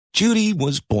Judy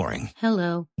was boring.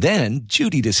 Hello. Then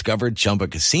Judy discovered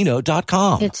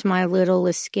ChumbaCasino.com. It's my little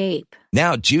escape.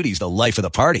 Now Judy's the life of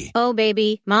the party. Oh,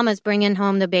 baby, mama's bringing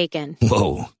home the bacon.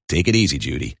 Whoa, take it easy,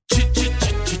 Judy.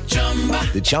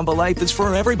 The Chumba life is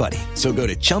for everybody. So go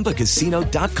to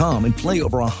ChumbaCasino.com and play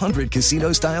over 100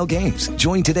 casino-style games.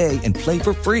 Join today and play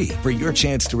for free for your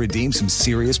chance to redeem some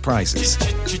serious prizes.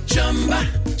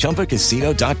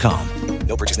 ChumbaCasino.com.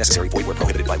 No purchase necessary. Void where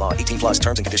prohibited by law. 18 plus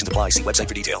terms and conditions apply. See website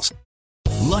for details.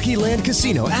 Lucky Land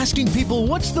Casino, asking people,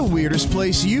 what's the weirdest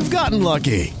place you've gotten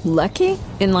lucky? Lucky?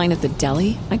 In line at the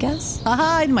deli, I guess?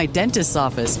 Aha, in my dentist's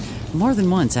office. More than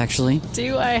once, actually.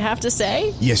 Do I have to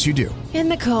say? Yes, you do. In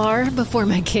the car before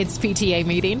my kids' PTA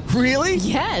meeting. Really?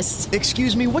 Yes.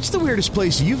 Excuse me, what's the weirdest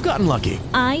place you've gotten lucky?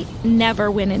 I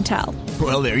never win and tell.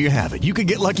 Well, there you have it. You can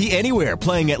get lucky anywhere,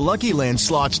 playing at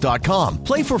LuckyLandSlots.com.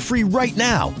 Play for free right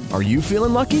now. Are you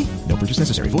feeling lucky? No purchase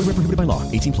necessary. Void where prohibited by law.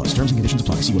 18 plus. Terms and conditions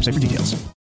apply. See website for details.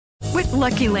 With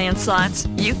Lucky Land Slots,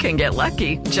 you can get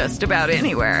lucky just about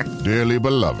anywhere. Dearly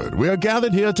beloved, we are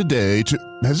gathered here today to...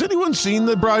 Has anyone seen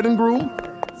the bride and groom?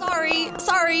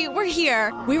 Sorry, we're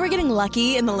here. We were getting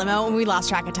lucky in the limo and we lost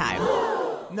track of time.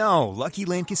 No, Lucky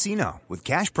Land Casino, with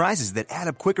cash prizes that add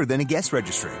up quicker than a guest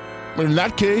registry. In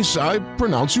that case, I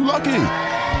pronounce you lucky.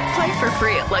 Play for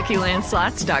free at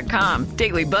LuckyLandSlots.com.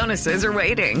 Daily bonuses are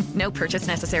waiting. No purchase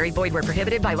necessary. Void where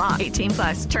prohibited by law. 18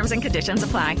 plus. Terms and conditions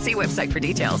apply. See website for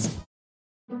details.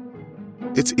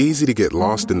 It's easy to get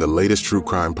lost in the latest true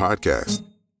crime podcast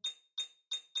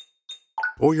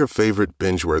or your favorite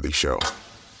binge-worthy show.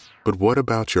 But what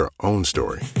about your own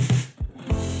story?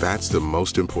 That's the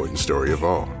most important story of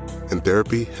all, and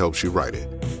therapy helps you write it.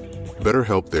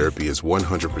 BetterHelp Therapy is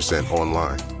 100%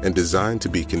 online and designed to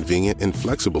be convenient and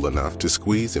flexible enough to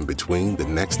squeeze in between the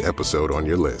next episode on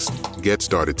your list. Get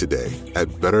started today at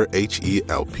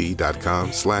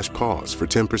BetterHelp.com/pause for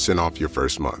 10% off your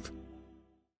first month.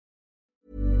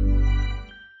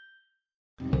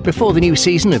 Before the new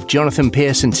season of Jonathan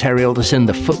Pierce and Terry Alderson,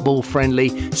 the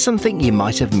football-friendly Something You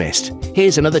Might Have Missed.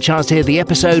 Here's another chance to hear the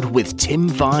episode with Tim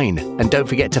Vine. And don't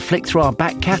forget to flick through our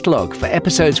back catalogue for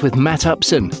episodes with Matt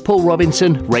Upson, Paul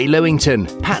Robinson, Ray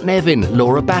Lewington, Pat Nevin,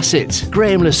 Laura Bassett,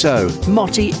 Graham Lasso,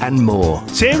 Motti and more.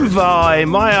 Tim Vine,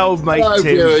 my old mate. Hello,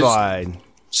 Tim viewers. Vine.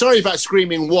 Sorry about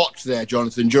screaming what there,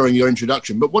 Jonathan, during your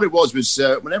introduction, but what it was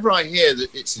whenever I hear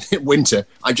that it's winter,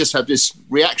 I just have this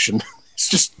reaction. It's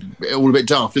just all a bit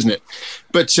daft, isn't it?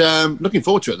 But looking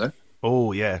forward to it, though.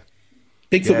 Oh, yeah.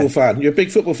 Big football fan. You're a big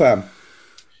football fan.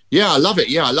 Yeah, I love it.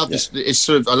 Yeah, I love this. It's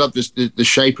sort of, I love this, the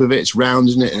shape of it. It's round,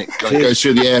 isn't it? And it goes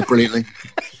through the air brilliantly.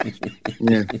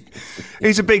 Yeah.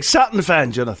 He's a big Sutton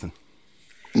fan, Jonathan.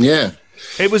 Yeah.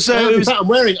 It was. In fact, I'm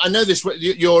wearing. I know this.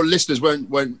 Your listeners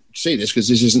won't see this because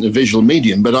this isn't a visual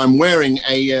medium. But I'm wearing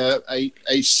a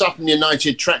Sutton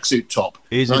United tracksuit top.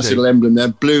 Nice little emblem there,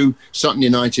 blue Sutton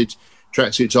United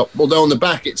tracksuit top. Although on the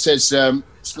back it says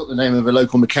it's got the name of a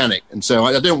local mechanic, and so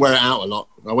I don't wear it out a lot.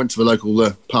 I went to the local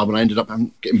pub and I ended up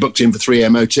getting booked in for 3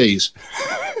 MOTs.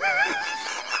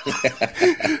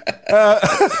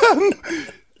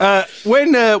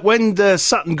 When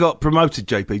Sutton got promoted,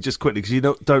 JP, just quickly, because you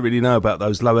don't really know about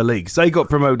those lower leagues, they got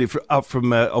promoted up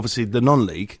from obviously the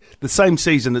non-league, the same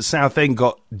season that Southend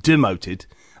got demoted.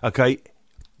 Okay,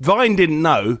 Vine didn't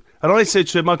know, and I said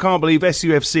to him, I can't believe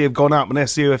SUFC have gone up and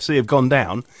SUFC have gone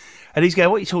down. And he's going,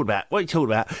 what are you talking about? What are you talking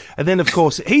about? And then, of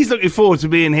course, he's looking forward to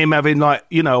me and him having,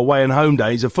 away and home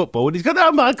days of football. And he's going,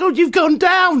 oh, my God, you've gone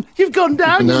down. You've gone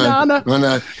down, Nana. I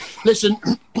know. Listen,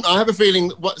 I have a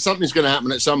feeling something's going to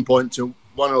happen at some point to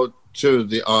one or two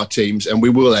of our teams, and we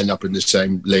will end up in the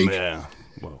same league. Yeah.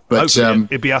 Well, but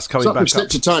it'd be us coming back up.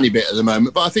 Slipped a tiny bit at the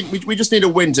moment, but I think we just need a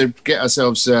win to get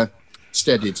ourselves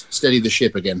steady the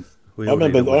ship again. I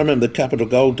remember the Capital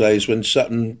Gold days when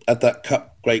Sutton had that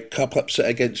great cup upset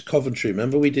against Coventry.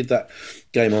 Remember we did that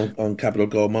game on Capital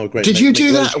Gold. My great. Did mate, you Mick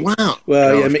do Lowe's, that? Wow.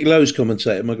 Well, yeah, Mick Lowe's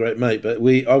commentator, my great mate. But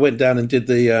I went down and did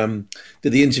the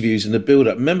interviews and the build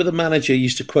up. Remember the manager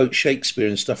used to quote Shakespeare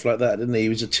and stuff like that, didn't he? He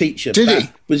was a teacher. Did he?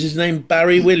 Was his name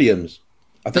Barry Williams?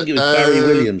 I think it was Barry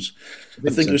Williams.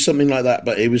 I think it was something like that.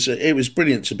 But it was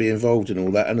brilliant to be involved in all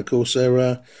that. And of course they're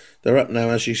up now,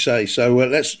 as you say. So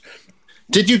let's.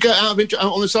 Did you go out of interest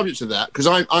on the subject of that? Because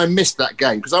I missed that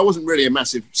game because I wasn't really a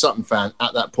massive Sutton fan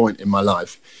at that point in my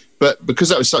life. But because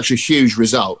that was such a huge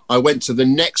result, I went to the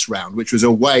next round, which was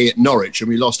away at Norwich, and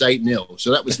we lost 8-0.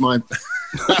 So that was my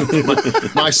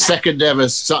my second ever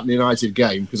Sutton United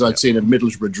game because I'd seen a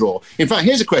Middlesbrough draw. In fact,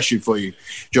 here's a question for you,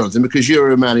 Jonathan, because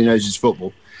you're a man who knows his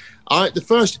football. The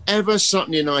first ever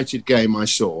Sutton United game I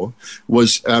saw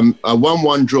was a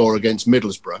 1-1 draw against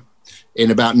Middlesbrough. in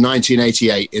about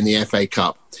 1988 in the FA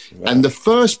Cup. Wow. And the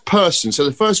first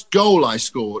goal I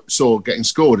saw getting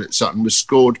scored at Sutton was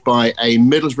scored by a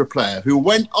Middlesbrough player who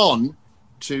went on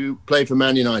to play for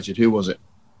Man United. Who was it?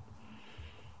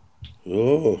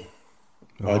 I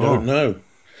don't know.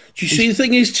 Do you see, the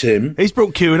thing is, Tim... He's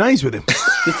brought Q&As with him.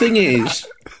 The thing is,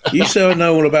 you say I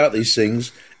know all about these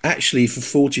things. Actually, for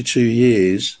 42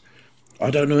 years... I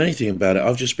don't know anything about it.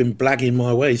 I've just been blagging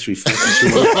my way through 42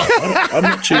 years. I'm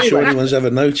not too sure anyone's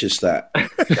ever noticed that.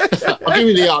 I'll give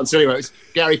you the answer anyway. It's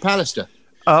Gary Pallister.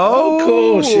 Oh, of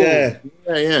course, yeah.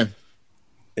 Yeah.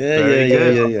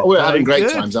 Yeah. We're having great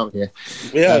times, aren't we?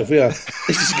 We are.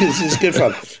 This is good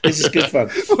fun.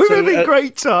 We're having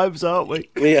great times, aren't we?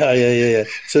 Yeah.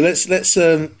 So let's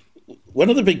one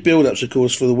of the big build-ups, of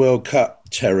course, for the World Cup,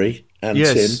 Terry and Tim,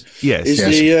 is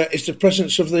the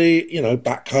presence of the,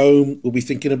 back home, we'll be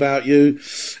thinking about you,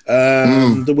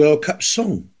 the World Cup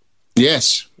song.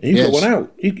 Yes. You've got one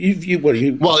out.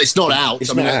 Well, it's not out.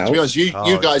 It's not out. To be honest,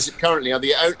 you guys currently are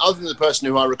other than the person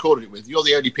who I recorded it with, you're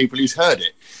the only people who's heard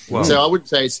it. Wow. So I wouldn't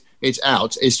say it's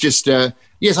out. It's just, I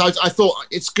thought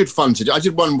it's good fun to do. I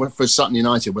did one for Sutton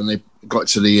United when they got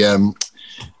to the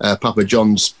Papa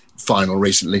John's final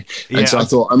recently. And so I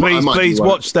thought, please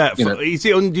watch that. Is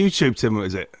it on YouTube, Tim, or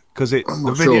is it? Because I'm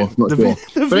not sure.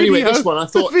 But anyway, this one, I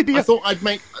thought I'd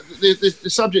make the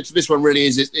subject of this one really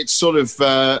is it's sort of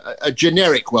a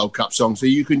generic World Cup song, so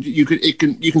you can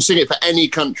sing it for any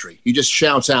country. You just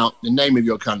shout out the name of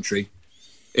your country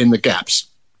in the gaps.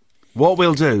 What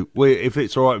we'll do, if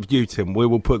it's all right with you, Tim, we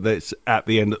will put this at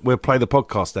the end. We'll play the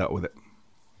podcast out with it.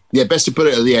 Yeah, best to put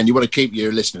it at the end. You want to keep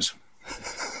your listeners.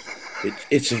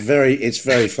 It's very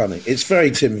funny. It's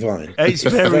very Tim Vine. It's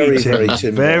very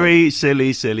Tim. Very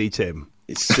silly Tim.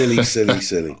 It's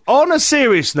silly. On a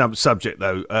serious subject,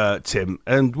 though, Tim,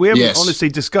 and we haven't honestly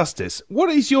discussed this.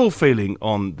 What is your feeling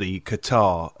on the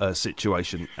Qatar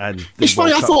situation? And it's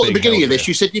funny. I thought at the beginning of this,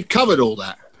 you said you'd covered all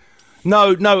that.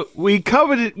 No, we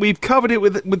covered it. We've covered it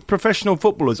with professional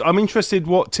footballers. I'm interested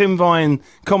what Tim Vine,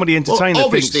 comedy entertainer,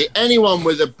 obviously, thinks. Anyone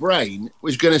with a brain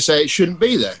was going to say it shouldn't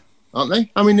be there. Aren't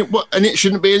they? I mean, and it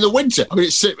shouldn't be in the winter. I mean,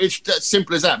 it's as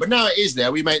simple as that. But now it is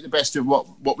there. We make the best of what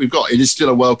we've got. It is still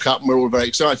a World Cup, and we're all very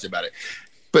excited about it.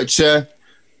 But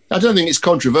I don't think it's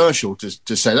controversial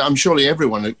to say that. I'm surely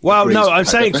everyone. Well, no, I'm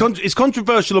saying it's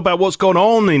controversial about what's gone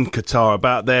on in Qatar,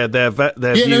 about their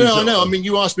views. No, I know. I mean,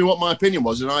 you asked me what my opinion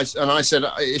was, and I said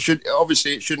it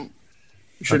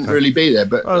shouldn't really be there,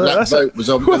 but that vote was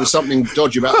there was something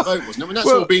dodgy about the vote, wasn't it? I mean, that's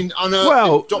all been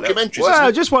unearthed in documentaries. Well,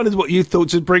 I just wondered what you thought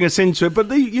to bring us into it, but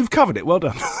you've covered it. Well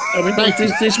done. I mean,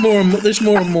 there's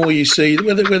more and more you see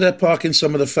where they're parking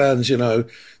some of the fans.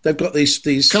 They've got these.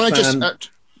 Can I just?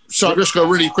 Sorry, I'm just going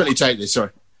to really quickly take this.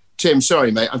 Sorry, Tim. Sorry,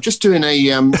 mate. I'm just doing a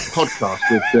podcast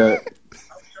with. I'm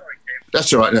sorry, Tim.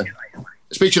 That's all right. No.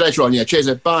 Speak to you later on. Yeah. Cheers.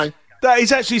 Bye. That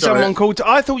is actually someone called.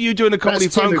 I thought you were doing a comedy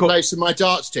phone call. Plays for my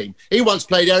darts team. He once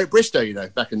played Eric Bristow,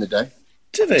 back in the day.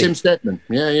 Did he? Tim Stedman.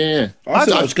 Yeah. I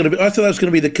thought that was going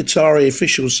to be the Qatari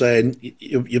officials saying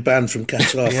you're banned from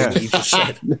Qatar. Yeah. What you just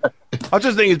said. I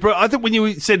just think I think when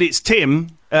you said it's Tim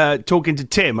talking to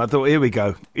Tim, I thought, here we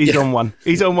go. He's on one.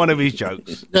 He's on one of his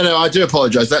jokes. No, I do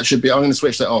apologise. That should be. I'm going to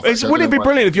switch that off. Wouldn't it be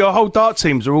brilliant if your whole dart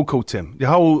teams are all called Tim?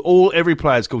 Every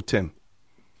player's called Tim.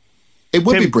 It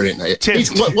would be brilliant.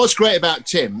 What's great about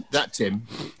Tim,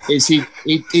 is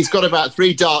he's got about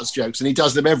 3 darts jokes and he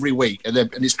does them every week, and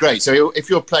it's great. So if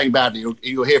you're playing badly,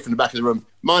 you'll hear from the back of the room,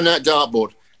 mind that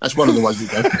dartboard. That's one of the ones he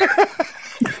does.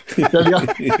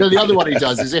 So the other one he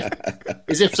does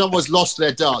is if someone's lost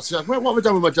their darts. He's like, what have I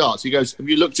done with my darts? He goes, have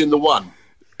you looked in the one?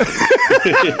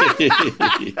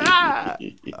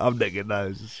 I'm nicking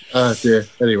those. Oh dear.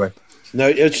 Anyway. No,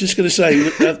 I was just going to say,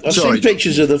 I've seen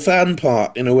pictures of the fan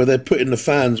park, where they're putting the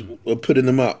fans, putting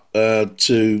them up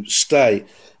to stay.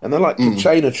 And they're like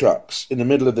container trucks in the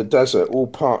middle of the desert, all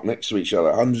parked next to each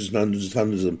other, hundreds and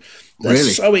hundreds of them. They're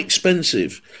so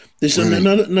expensive. There's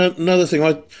another thing.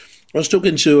 I was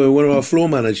talking to one of our floor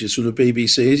managers from the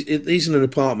BBC. He's in an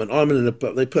apartment.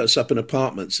 They put us up in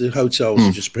apartments. The hotels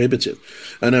are just prohibitive.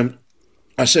 And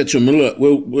I said to him, look,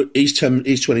 he's 20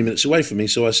 minutes away from me.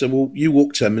 So I said, well, you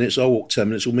walk 10 minutes, I'll walk 10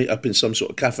 minutes. We'll meet up in some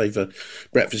sort of cafe for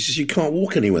breakfast. He said, you can't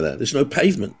walk anywhere there. There's no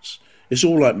pavements. It's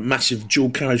all like massive dual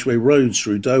carriageway roads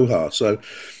through Doha. So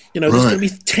There's going to be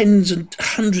tens and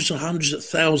hundreds of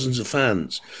thousands of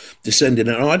fans descending,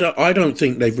 and I don't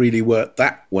think they've really worked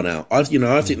that one out. I think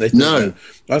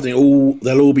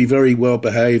they'll all be very well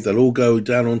behaved. They'll all go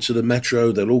down onto the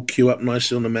metro. They'll all queue up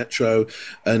nicely on the metro,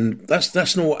 and that's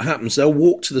not what happens. They'll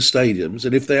walk to the stadiums,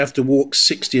 and if they have to walk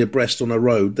 60 abreast on a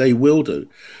road, they will do,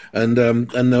 and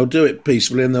they'll do it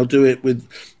peacefully, and they'll do it with.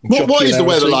 What is the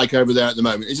weather like over there at the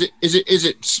moment? Is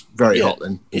it very hot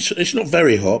then? It's not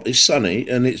very hot. It's sunny,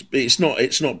 and it's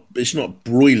not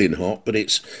broiling hot, but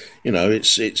it's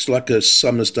like a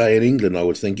summer's day in England. I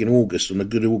would think in August, on a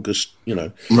good August,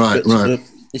 Right.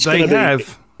 They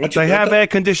have air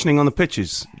conditioning on the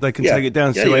pitches. They can take it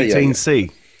down to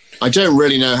 18C. I don't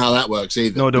really know how that works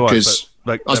either. Nor do because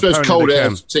I suppose cold air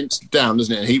sinks down,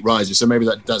 doesn't it, and heat rises. So maybe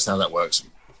that's how that works.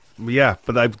 Yeah,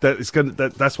 but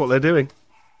that's what they're doing.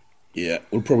 Yeah,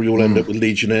 we'll probably all end up with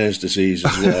Legionnaire's disease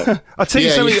as well. I'll tell you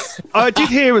something. I did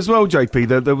hear as well, JP,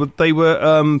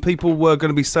 that people were going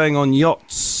to be staying on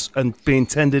yachts and being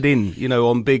tended in,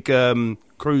 on big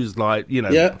cruise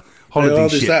holiday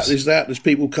ships. There's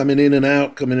people coming in and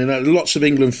out. Lots of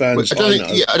England fans. I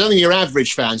don't think your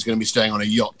average fan's going to be staying on a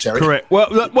yacht, Terry. Correct. Well,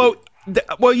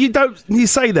 you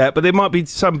say that, but there might be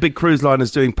some big cruise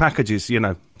liners doing packages,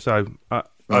 So I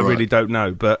really don't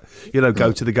know, but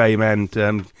go to the game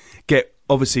and get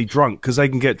obviously drunk because they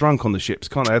can get drunk on the ships,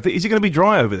 can't they? Is it going to be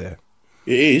dry over there?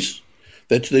 It is.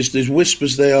 There's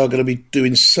whispers they are going to be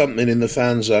doing something in the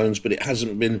fan zones, but it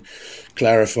hasn't been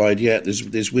clarified yet.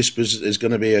 There's whispers. There's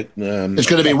going to be There's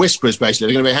going to be whispers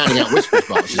basically. They're going to be handing out whispers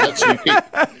boxes. That's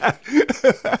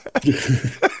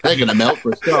They're going to melt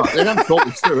for a start. They haven't thought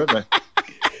this through, have they?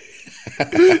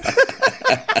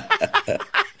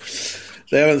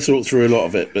 They haven't thought through a lot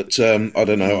of it, but I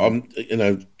don't know. I'm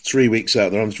 3 weeks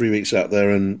out there. I'm 3 weeks out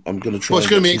there, and I'm going to try. Well, it's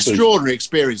going to be an extraordinary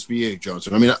experience for you,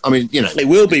 Jonathan. I mean, it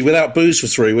will be without booze for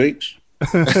 3 weeks.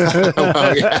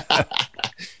 Well, yeah.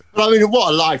 But I mean,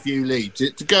 what a life you lead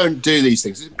to go and do these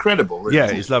things. It's incredible, really.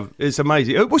 Yeah, it's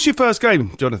amazing. What's your first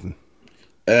game, Jonathan?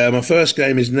 My first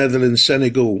game is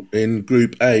Netherlands-Senegal in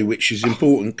Group A, which is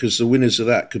important because the winners of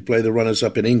that could play the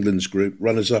runners-up in England's group.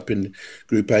 Runners-up in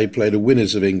Group A play the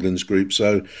winners of England's group.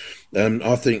 So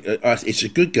I think it's a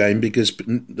good game because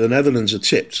the Netherlands are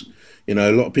tipped. A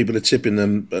lot of people are tipping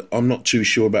them, but I'm not too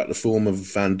sure about the form of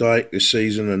Van Dijk this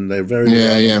season, and they're very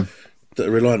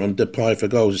reliant on Depay for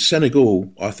goals.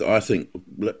 Senegal, I think.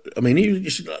 I mean,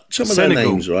 some of their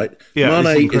names, right? Yeah,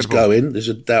 Mane is going. There's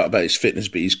a doubt about his fitness,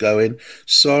 but he's going.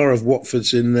 Sarr of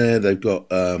Watford's in there. They've got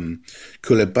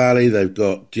Koulibaly. They've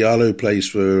got Diallo, who plays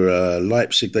for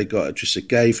Leipzig. They've got Idrissa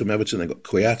Gueye from Everton. They've got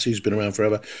Kouyaté, who's been around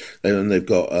forever. And they've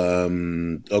got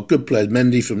good players.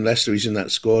 Mendy from Leicester, he's in that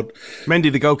squad.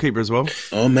 Mendy, the goalkeeper as well.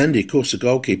 Oh, Mendy, of course, the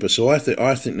goalkeeper. So I think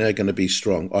they're going to be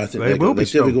strong. I think they will be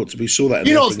strong. Difficult to be. Saw that.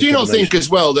 Do you not think as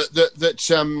well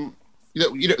that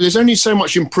there's only so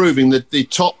much improving that the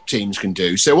top teams can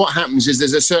do. So what happens is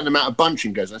there's a certain amount of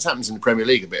bunching goes on. This happens in the Premier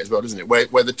League a bit as well, doesn't it?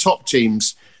 Where the top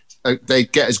teams they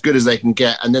get as good as they can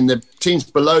get, and then the teams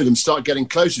below them start getting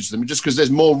closer to them just because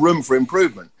there's more room for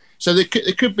improvement. So there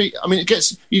could be. I mean,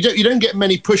 you don't get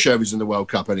many pushovers in the World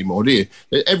Cup anymore, do you?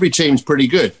 Every team's pretty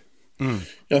good.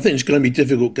 I think it's going to be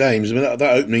difficult games. I mean, that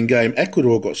opening game,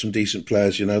 Ecuador got some decent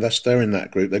players. They're in that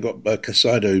group. They've got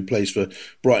Casado, who plays for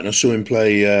Brighton. I saw him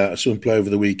play over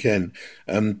the weekend.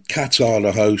 Qatar,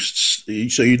 the hosts.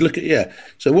 So you'd look at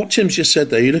So what Tim's just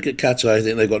said there, you look at Qatar, I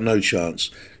think they've got no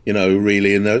chance.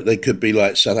 Really, and they could be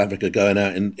like South Africa going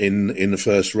out in the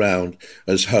first round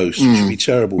as hosts, which would be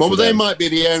terrible. Well, they might be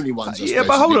the only ones. But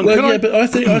hold on. But I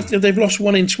think they've lost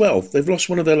 1 in 12. They've lost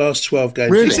one of their last 12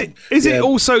 games. Really? Is it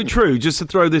also true, just to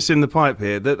throw this in the pipe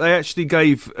here, that they actually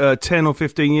gave 10 or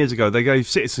 15 years ago, they gave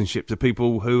citizenship to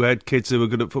people who had kids who were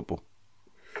good at football?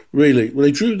 Really? Well,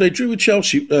 they drew with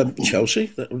Chelsea. Chelsea,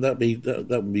 that would be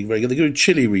very good. They drew with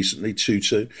Chile recently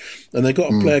 2-2, and they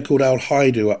got a player called Al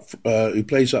Haidu who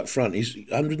plays up front. He's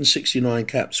 169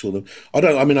 caps for them. I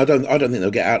don't think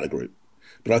they'll get out of the group,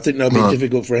 but I think they'll be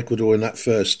difficult for Ecuador in that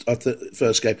first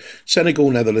game.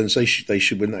 Senegal, Netherlands, they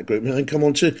should win that group, and then come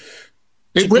on to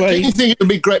play. Don't you think it would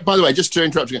be great? By the way, just to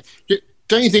interrupt again,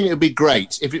 don't you think it would be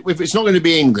great if it's not going to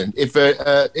be England, if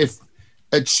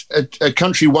a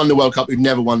country won the World Cup who'd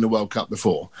never won the World Cup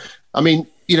before? I mean,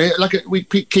 like we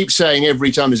keep saying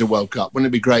every time there's a World Cup, wouldn't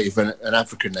it be great if an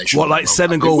African nation? What, like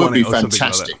Senegal? It would be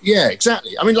fantastic. Like yeah,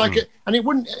 exactly. I mean, and it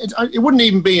wouldn't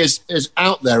even be as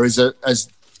out there as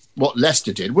what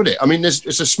Leicester did, would it? I mean,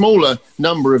 it's a smaller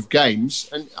number of games,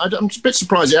 and I'm a bit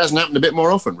surprised it hasn't happened a bit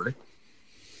more often, really.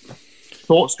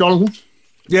 Thoughts, Jonathan?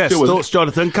 Yes, thoughts,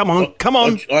 Jonathan. Come on.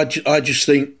 I just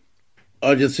think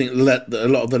a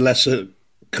lot of the lesser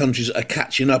countries are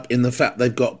catching up in the fact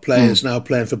they've got players now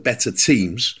playing for better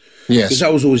teams. Yes. Because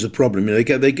that was always a problem. They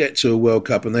get to a World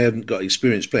Cup and they haven't got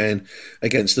experience playing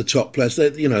against the top players.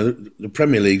 The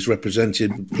Premier League's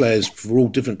represented players for all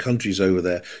different countries over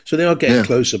there. So they are getting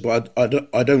closer, but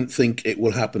I don't think it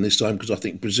will happen this time because I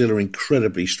think Brazil are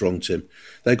incredibly strong, Tim.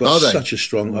 They've got such a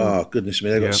strong... goodness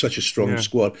me, they've got such a strong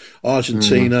squad.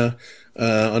 Argentina...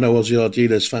 I know Ozzy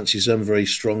Ardiles fancies them very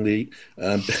strongly.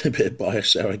 A bit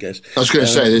biased there, I guess. I was going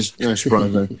to say, there's no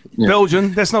surprise there.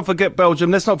 Belgium, let's not forget Belgium.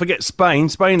 Let's not forget Spain.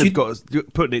 Spain have got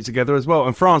putting it together as well.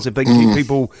 And France, if they can keep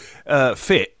people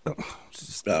fit.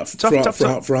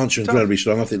 France are incredibly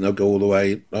strong. I think they'll go all the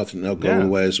way. I think they'll go all the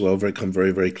way as well. Come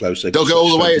very, very close. They'll go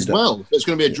all the way as well. It's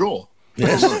going to be a draw.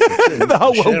 Yes. The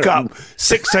whole World Cup.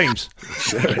 6 teams.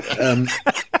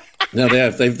 No, they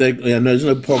have. There's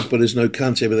no Pogba, there's no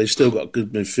Kante, but they've still got a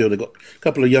good midfield. They've got a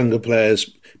couple of younger players.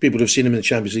 People who've seen him in the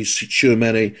Champions League.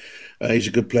 Tchouaméni, he's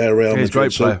a good player around. He's a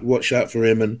great player. Watch out for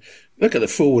him. And look at the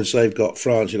forwards they've got.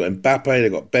 France, they've got Mbappe, they've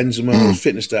got Benzema. There's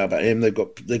fitness doubt about him. They've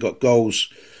got goals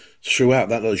throughout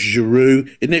that. Like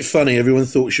Giroud, isn't it funny? Everyone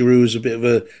thought Giroud was a bit of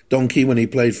a donkey when he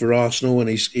played for Arsenal, and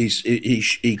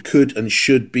he could and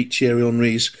should beat Thierry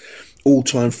Henry's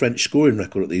all-time French scoring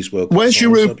record at these World Cups. Where's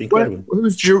Giroud?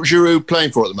 Who's Giroud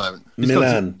playing for at the moment?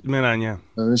 Milan. Milan, yeah.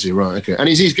 Oh, is he? Right, okay. And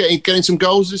he's getting some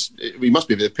goals? He must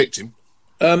be if they picked him.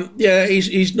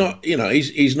 He's not.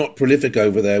 He's not prolific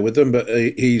over there with them, but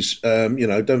he's.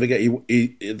 Don't forget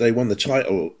they won the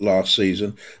title last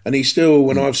season, and he's still.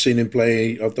 When I've seen him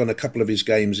play, I've done a couple of his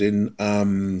games in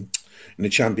the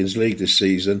Champions League this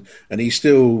season, and he's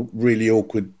still really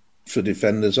awkward for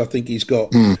defenders. I think he's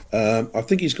got. I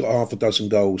think he's got half a dozen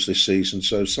goals this season,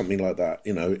 so something like that.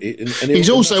 He's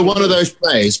also one of those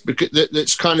players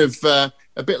that's kind of a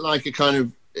bit like a kind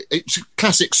of. It's a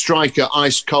classic striker,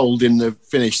 ice cold in the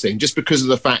finish thing, just because of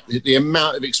the fact that the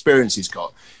amount of experience he's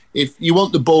got. If you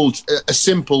want the ball, a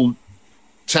simple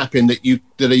tap in that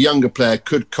a younger player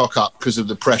could cock up because of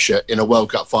the pressure in a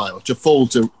World Cup final, to fall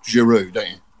to Giroud, don't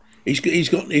you? He's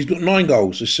got 9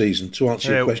 goals this season, to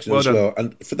answer your question as well.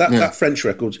 And for that French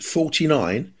record,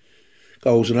 49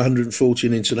 goals and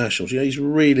 114 internationals. He's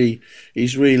really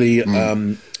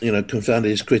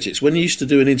confounded his critics. When he used to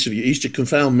do an interview, he used to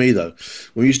confound me though.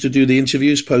 We used to do the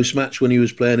interviews post-match when he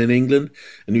was playing in England,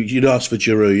 and you'd ask for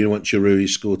Giroud. You want Giroud? He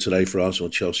scored today for Arsenal,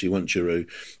 Chelsea. You want Giroud?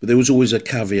 But there was always a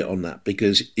caveat on that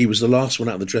because he was the last one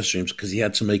out of the dressing rooms because he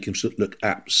had to make him look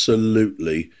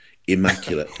absolutely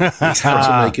immaculate. He had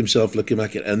to make himself look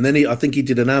immaculate. And then I think he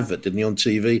did an advert, didn't he, on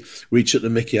TV, where he took the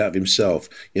mickey out of himself.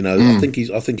 I think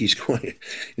he's quite,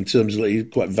 in terms of he's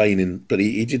quite vain, but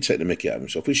he did take the mickey out of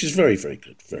himself, which is very, very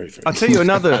good. Very, very I'll tell you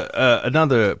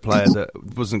another player that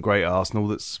wasn't great at Arsenal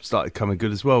that's started coming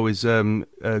good as well is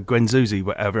Guendouzi,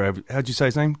 whatever. How do you say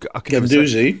his name?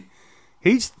 Guendouzi.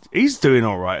 He's doing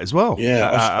all right as well.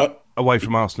 Yeah, away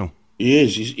from Arsenal. He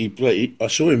is. I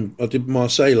saw him. I did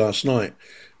Marseille last night.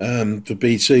 For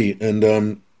BT,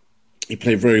 and he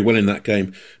played very well in that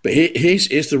game. But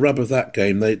here's the rub of that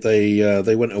game.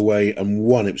 They went away and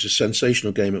won. It was a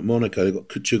sensational game at Monaco. They got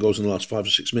 2 goals in the last 5 or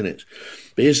 6 minutes.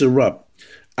 But here's the rub.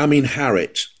 Amin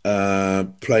Harit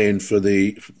playing for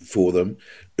them,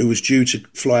 who was due to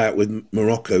fly out with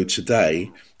Morocco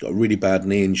today, got a really bad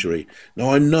knee injury.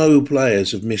 Now, I know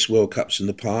players have missed World Cups in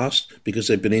the past because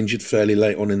they've been injured fairly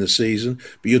late on in the season.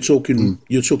 But you're talking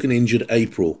injured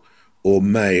April or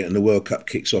May, and the World Cup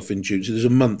kicks off in June. So there's a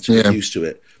month to get used to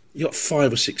it. You got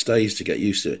 5 or 6 days to get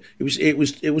used to it.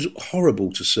 It was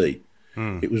horrible to see.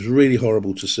 It was really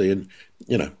horrible to see, and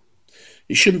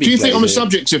it shouldn't be. Do you think, on the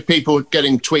subject of people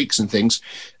getting tweaks and things,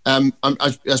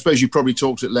 I suppose you probably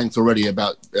talked at length already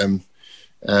about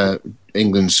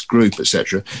England's group,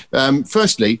 etc.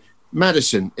 Firstly,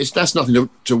 Maddison, that's nothing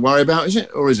to worry about, is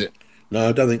it, or is it? No,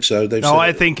 I don't think so.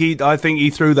 I think he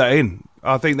threw that in.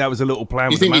 I think that was a little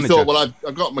plan with the manager. You think he thought, well,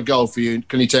 I've got my goal for you.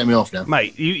 Can you take me off now?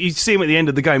 Mate, you see him at the end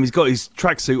of the game. He's got his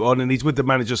tracksuit on and he's with the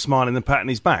manager smiling and patting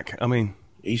his back. I mean...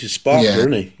 He's a sparkler,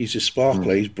 isn't he? He's a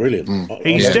sparkler. He's brilliant.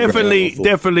 He's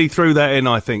definitely threw that in,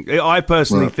 I think. I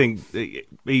personally think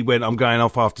he went, I'm going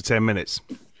off after 10 minutes.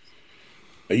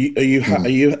 Are you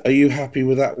happy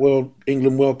with that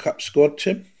England World Cup squad,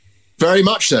 Tim? Very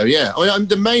much so, yeah. I mean,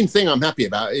 the main thing I'm happy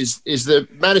about is the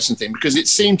Maddison thing, because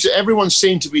everyone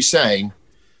seemed to be saying,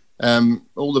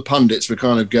 all the pundits were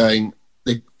kind of going,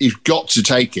 he's got to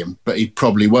take him, but he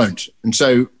probably won't. And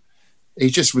so he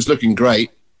just was looking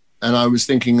great. And I was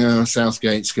thinking,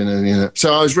 Southgate's going to,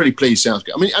 So I was really pleased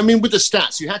Southgate. I mean, with the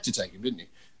stats, you had to take him, didn't you?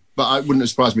 But it wouldn't have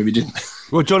surprised me if he didn't.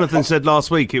 Well, Jonathan said last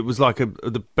week it was like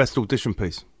the best audition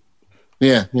piece.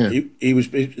 Yeah.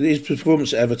 His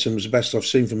performance at Everton was the best I've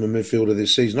seen from a midfielder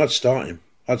this season. I'd start him.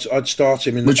 I'd start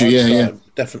him in. Would you? Yeah,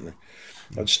 definitely.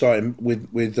 I'd start him with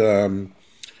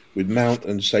Mount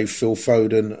and say Phil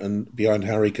Foden and behind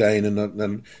Harry Kane, and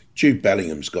then Jude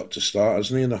Bellingham's got to start,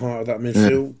 hasn't he, in the heart of that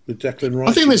midfield with Declan Rice?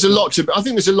 I think there's a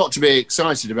lot to be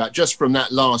excited about just from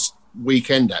that last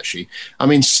weekend. Actually, I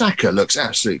mean, Saka looks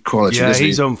absolute quality. Yeah,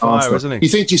 he's on fire, isn't he? You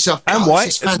think to yourself, and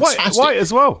White, White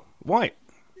as well.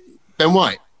 Ben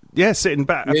White. Yeah, sitting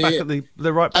back at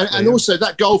the right back. And also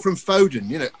that goal from Foden,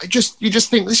 you just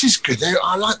think this is good.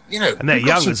 And they're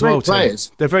young as well, Tim.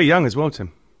 They're very young as well,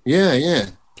 Tim. Yeah.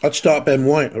 I'd start Ben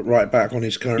White at right back on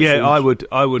his current. Yeah, form.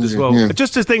 I would as well. Yeah.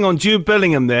 Just a thing on Jude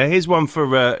Bellingham there. Here's one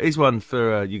for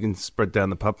you can spread down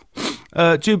the pub.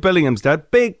 Jude Bellingham's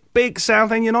dad, big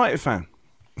Southend United fan.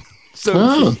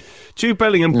 So Jude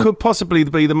Bellingham could possibly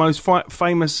be the most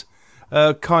famous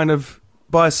kind of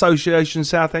by association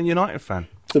Southend United fan.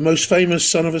 The most famous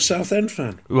son of a Southend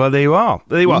fan. Well, there you are.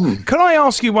 Can I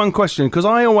ask you one question? Because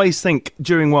I always think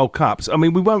during World Cups, I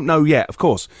mean, we won't know yet, of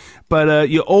course, but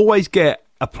you always get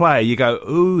a player, you go,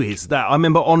 who is that? I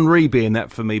remember Henry being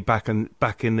that for me back in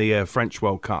the French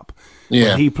World Cup. Yeah.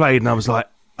 When he played, and I was like,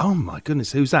 oh my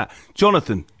goodness, who's that?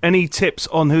 Jonathan, any tips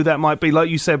on who that might be? Like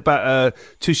you said about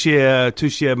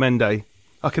Tushia Mende.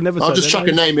 I can never say I'll just chuck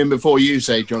a name in before you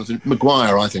say, Jonathan.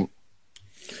 Maguire, I think.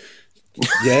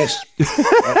 Yes,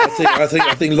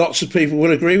 I think lots of people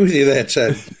will agree with you there,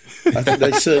 Ted. I think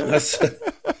they certainly.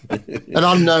 And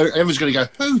I know everyone's going to go,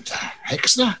 who the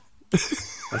heck's that?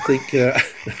 I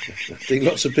think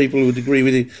lots of people would agree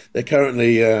with you. They're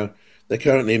currently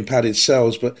in padded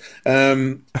cells, but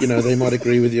they might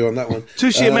agree with you on that one.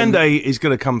 Tushia Mende is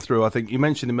going to come through. I think you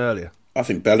mentioned him earlier. I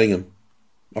think Bellingham.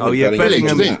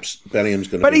 Bellingham's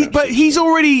going to. But he's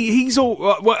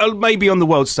maybe on the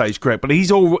world stage, correct? But he's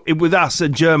all with us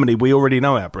in Germany. We already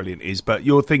know how brilliant he is. But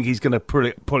you think he's going to pull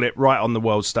it right on the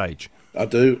world stage? I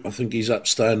do. I think he's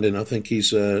upstanding. I think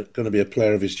he's going to be a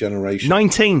player of his generation.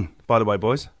 19, by the way,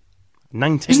 boys.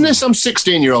 19. Isn't there some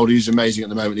 16-year-old who's amazing at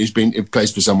the moment? Who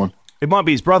plays for someone. It might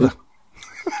be his brother.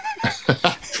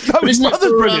 His brother's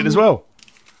brilliant as well.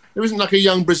 There isn't like a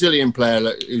young Brazilian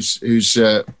player who's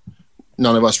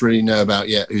none of us really know about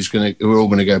yet. We're all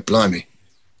going to go, blimey.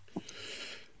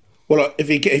 Well, if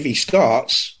he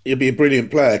starts, he'll be a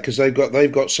brilliant player because they've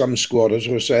got some squad, as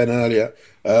we were saying earlier.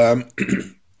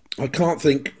 I can't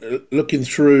think, looking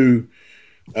through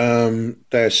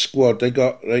their squad, they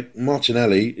got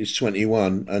Martinelli is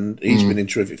 21 and he's been in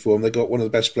terrific form. They've got one of the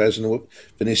best players in the world,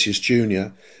 Vinicius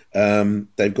Junior.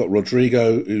 They've got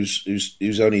Rodrigo,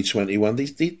 who's only 21.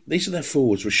 These are their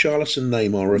forwards: Richarlison,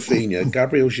 Neymar, Rafinha,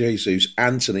 Gabriel Jesus,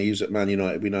 Anthony, who's at Man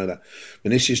United. We know that.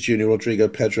 Vinicius Junior, Rodrigo,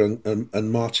 Pedro,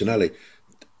 and Martinelli.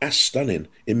 That's stunning.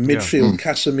 In midfield,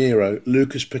 Casemiro,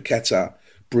 Lucas Paqueta,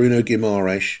 Bruno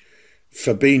Guimaraes,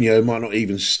 Fabinho might not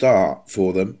even start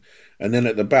for them. And then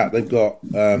at the back, they've got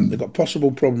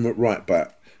possible problem at right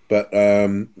back. But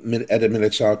Eder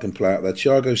Militao can play out there.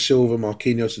 Thiago Silva,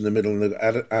 Marquinhos in the middle, and they've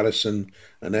got Alisson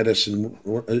and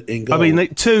Ederson in goal. I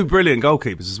mean, two brilliant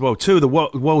goalkeepers as well. Two of the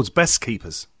world's best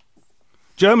keepers.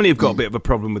 Germany have got a bit of a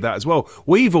problem with that as well.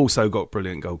 We've also got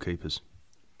brilliant goalkeepers.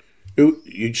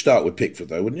 You'd start with Pickford,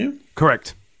 though, wouldn't you?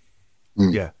 Correct.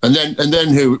 Yeah. And then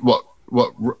who? What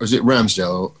was it?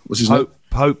 Ramsdale? Or what's his name?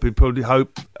 Pope. Probably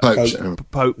Pope.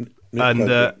 Pope. And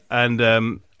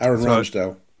Aaron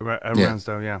Ramsdale. Aaron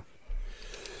Ramsdale, yeah.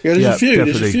 Yeah, there's a few.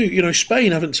 Definitely. There's a few. You know,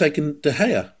 Spain haven't taken De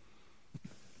Gea.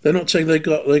 They're not saying they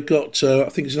got. I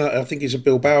think it's a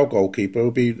Bilbao goalkeeper.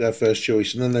 Will be their first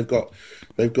choice, and then they've got.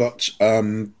 Is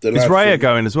Raya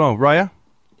going as well?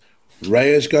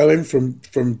 Raya's going from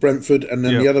Brentford, and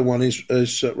then the other one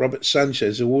is Robert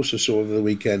Sanchez, who also saw over the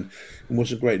weekend and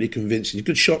wasn't greatly convincing. He's a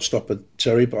good shot stopper,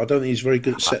 Terry, but I don't think he's very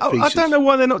good at set pieces. I don't know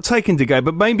why they're not taking De Gea,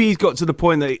 but maybe he's got to the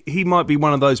point that he might be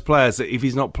one of those players that if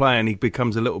he's not playing, he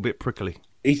becomes a little bit prickly.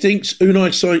 He thinks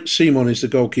Unai Simon is the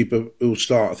goalkeeper who'll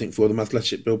start, I think, for them,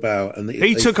 Athletic Bilbao. And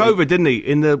he took over, didn't he,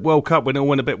 in the World Cup when it all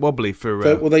went a bit wobbly for...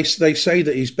 Well, they say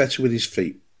that he's better with his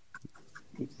feet.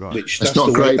 Right. That's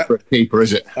not great for a keeper,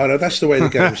 is it? I know, that's the way the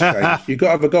game's changed. You've got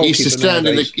to have a goalkeeper. He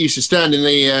used to stand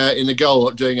in the goal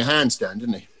doing a handstand,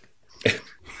 didn't he?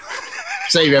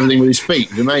 Save everything with his feet.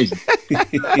 It's amazing.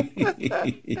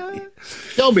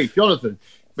 Tell me, Jonathan,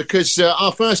 because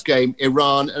our first game,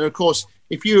 Iran, and of course,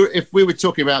 if we were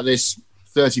talking about this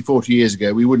 30, 40 years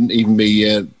ago, we wouldn't even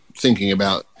be thinking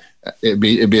about it'd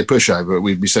be a pushover.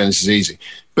 We'd be saying this is easy.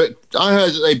 But I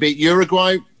heard that they beat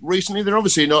Uruguay recently. They're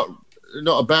obviously not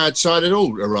a bad side at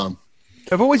all, Iran.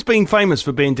 They've always been famous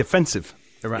for being defensive.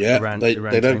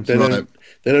 They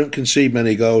don't concede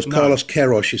many goals. No. Carlos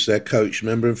Queiroz is their coach.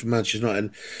 Remember him from Manchester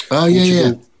United? Oh,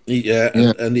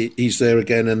 And he's there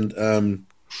again. And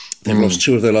they've lost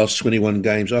 2 of their last 21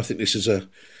 games. I think this is a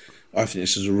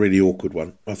really awkward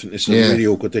one. I think this is really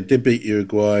awkward. They did beat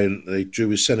Uruguay, and they drew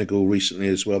with Senegal recently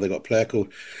as well. They got a player called,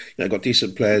 got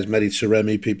decent players. Mehdi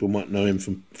Taremi, people might know him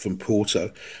from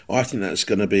Porto. I think that's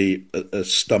going to be a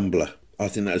stumbler. I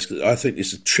think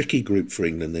it's a tricky group for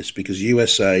England, this, because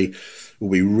USA will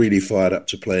be really fired up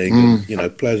to play England.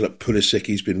 Players like Pulisic,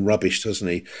 he's been rubbish, hasn't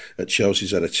he? At Chelsea,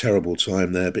 he's had a terrible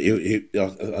time there, but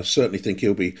I certainly think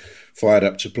he'll be fired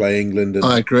up to play England. And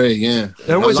I agree, yeah.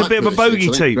 They're always a bit of a bogey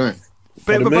team. Right.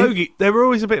 They were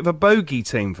always a bit of a bogey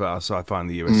team for us, I find,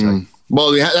 the USA.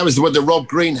 Well, that was the Rob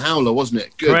Green howler, wasn't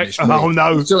it? Correct. Oh,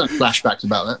 no. Still have flashbacks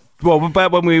about that. Well,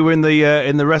 about when we were in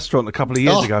the restaurant a couple of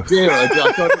years ago. Dear, I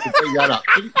tried to bring that up.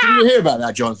 Did you hear about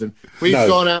that, Jonathan? We've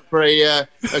gone out for a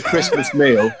Christmas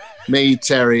meal, me,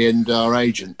 Terry, and our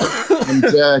agent. And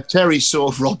Terry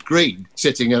saw Rob Green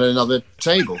sitting at another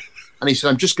table. And he said,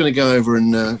 I'm just going to go over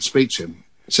and speak to him.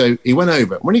 So he went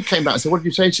over. When he came back, I said, what did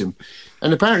you say to him?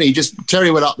 And apparently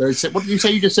Terry went up there and said, what did you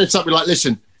say? You just said something like,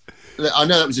 listen, I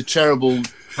know that was a terrible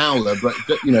howler, but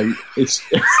it's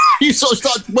you sort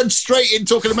of went straight in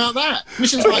talking about that.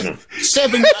 This is like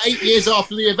 7 to 8 years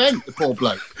after the event, the poor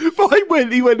bloke. But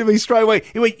he went to me straight away.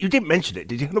 He went, you didn't mention it,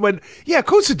 did you? And I went, yeah, of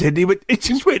course I did. It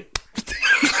just went.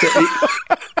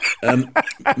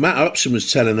 Matt Upson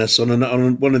was telling us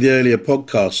on one of the earlier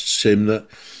podcasts, Tim, that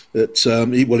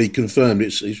he confirmed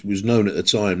it was known at the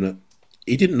time that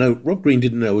he didn't know, Rob Green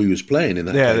didn't know he was playing in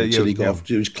that game until he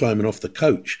was climbing off the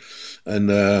coach, and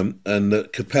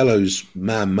Capello's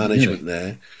management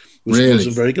there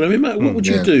wasn't very good. I mean, Matt, what would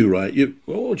you do, right?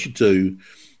 What would you do?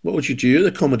 You're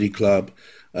at the comedy club,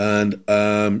 and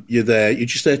you're there. You're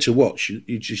just there to watch.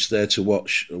 You're just there to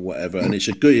watch or whatever. And it's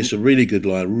a really good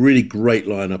line, really great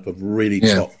lineup of really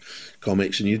top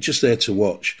comics, and you're just there to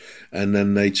watch. And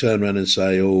then they turn around and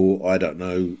say, "Oh, I don't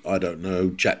know.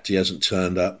 Jack D hasn't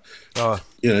turned up."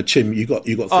 Tim, you got.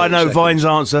 I know Vine's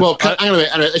answer. Well, hang on a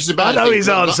minute. This is a bad. I know his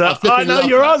answer. I know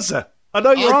your answer. I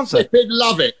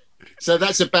love it. So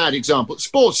that's a bad example.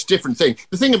 Sport's a different thing.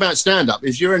 The thing about stand-up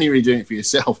is you're only really doing it for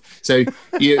yourself. So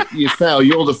you fail,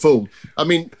 you're the fool. I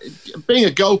mean, being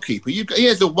a goalkeeper, you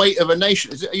have the weight of a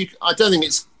nation. I don't think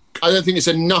it's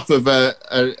enough of a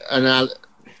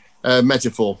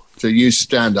metaphor to use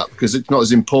stand-up, because it's not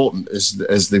as important as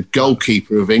the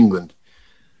goalkeeper of England.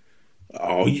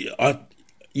 Oh,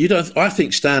 you don't. I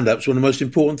think stand-up's one of the most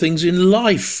important things in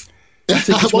life. I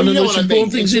think it's one of the most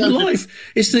important things in life.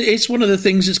 It's one of the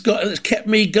things that's kept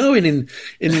me going in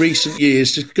recent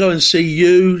years, to go and see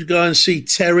you, to go and see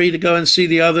Terry, to go and see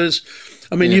the others.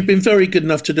 I mean, you've been very good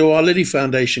enough to do our Lily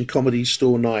Foundation Comedy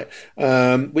Store night,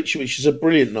 which is a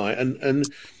brilliant night, and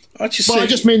I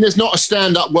just mean there's not a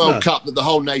stand-up World Cup that the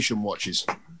whole nation watches.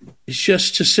 It's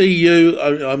just to see you.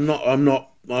 I'm not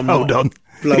Hold on.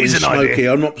 blowing smoke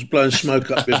here. I'm not blowing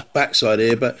smoke up your backside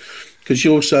here, but because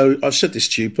you're so, I've said this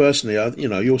to you personally,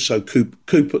 you're so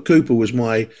Cooper was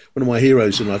one of my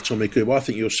heroes in life, Tommy Cooper. I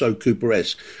think you're so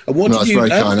Cooper-esque. And what did you? Very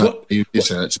kind. You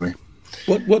said that to me.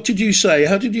 What did you say?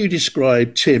 How did you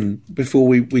describe Tim before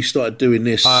we started doing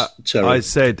this, Terry? I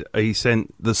said he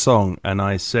sent the song, and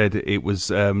I said it was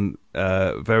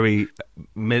very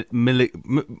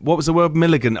what was the word?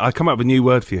 Milligan. I come up with a new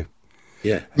word for you.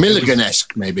 Yeah,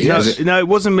 Milligan-esque, maybe. No, it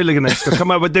wasn't Milligan-esque. I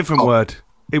come up with a different word.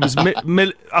 It was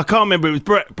I can't remember. It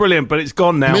was brilliant, but it's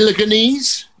gone now.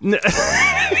 Milliganese?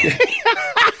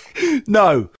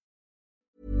 No.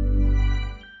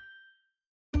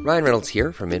 Ryan Reynolds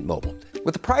here from Mint Mobile.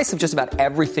 With the price of just about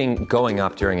everything going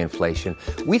up during inflation,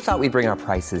 we thought we'd bring our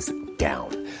prices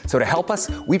down. So to help us,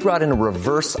 we brought in a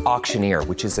reverse auctioneer,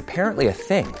 which is apparently a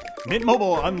thing. Mint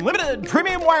Mobile Unlimited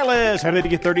Premium Wireless. How to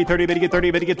get 30, 30, bit to get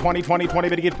 30, bit to get 20, 20, 20,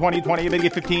 bit to get 20, 20, bit to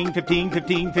get 15, 15,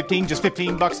 15, 15, just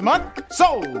 $15 a month?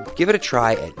 Sold! Give it a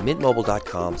try at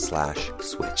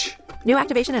mintmobile.com/switch. New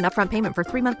activation and upfront payment for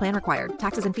 3-month plan required.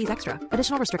 Taxes and fees extra.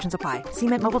 Additional restrictions apply. See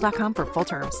mintmobile.com for full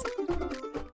terms.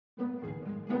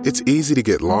 It's easy to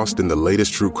get lost in the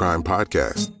latest true crime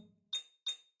podcast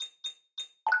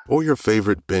or your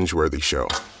favorite binge-worthy show.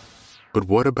 But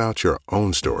what about your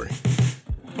own story?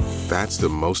 That's the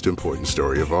most important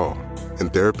story of all,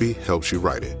 and therapy helps you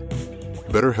write it.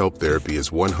 BetterHelp Therapy is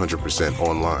 100%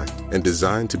 online and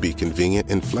designed to be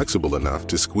convenient and flexible enough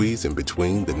to squeeze in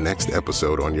between the next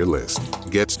episode on your list.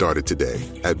 Get started today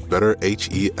at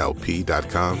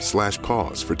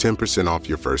BetterHelp.com/pause for 10% off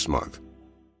your first month.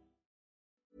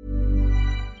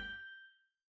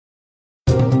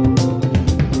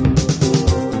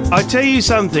 I tell you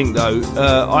something though.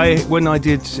 When I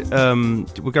did,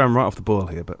 we're going right off the boil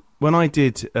here, but when I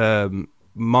did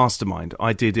Mastermind,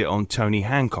 I did it on Tony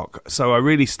Hancock. So I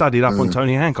really studied up on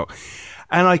Tony Hancock.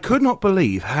 And I could not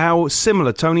believe how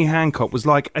similar Tony Hancock was.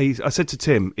 Like I said to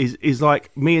Tim, is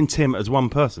like me and Tim as one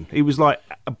person. He was like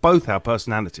both our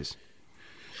personalities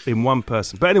in one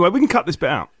person. But anyway, we can cut this bit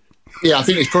out. Yeah, I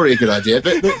think it's probably a good idea.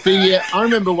 But I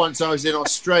remember once I was in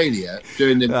Australia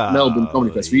doing the Melbourne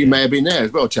Comedy Festival. You may have been there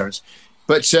as well, Terence.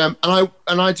 But and I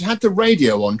had the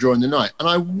radio on during the night, and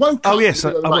I woke up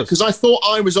because I thought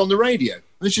I was on the radio.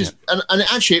 This is and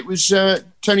actually it was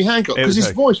Tony Hancock, because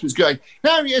his voice was going,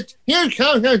 "No, you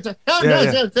can't go,"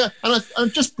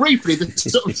 and just briefly the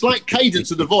sort of slight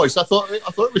cadence of the voice. I thought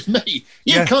it was me.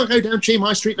 You can't go down Cheam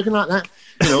High Street looking like that.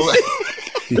 You know.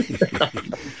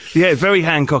 Yeah, very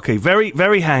Hancocky, very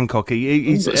very Hancocky.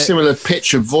 He's a similar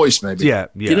pitch of voice, maybe. Yeah.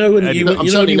 You know when I'm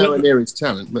certainly nowhere near his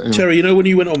talent. But anyway. Terry, you know when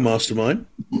you went on Mastermind?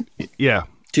 Yeah.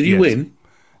 Did you win?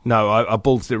 No, I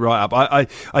ballsed it right up.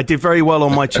 I did very well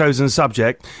on my chosen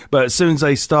subject, but as soon as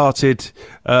they started,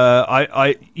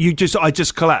 I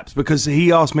just collapsed, because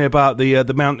he asked me about the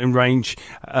mountain range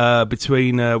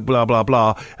between blah blah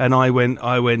blah, and I went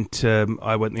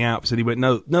the Alps, and he went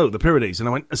no the Pyrenees, and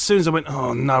I went, as soon as I went,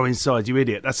 oh no, inside, you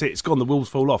idiot, that's it, it's gone, the wheels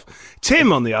fall off.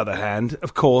 Tim, on the other hand,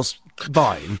 of course,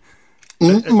 Vine.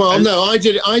 Well, no, I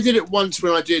did it once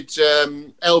when I did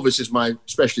Elvis as my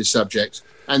specialist subject.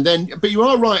 And then, but you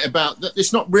are right about that.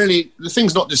 It's not really, the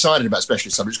thing's not decided about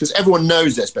specialist subjects, because everyone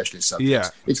knows their specialist subjects. Yeah.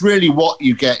 It's really what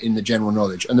you get in the general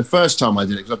knowledge. And the first time I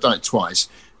did it, because I've done it twice,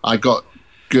 I got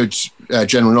good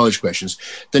general knowledge questions.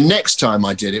 The next time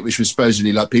I did it, which was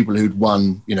supposedly like people who'd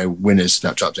won, winners,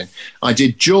 that type of thing, I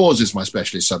did Jaws as my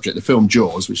specialist subject, the film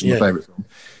Jaws, which is my favourite film.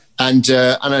 And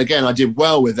again, I did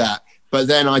well with that. But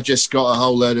then I just got a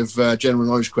whole load of general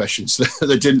knowledge questions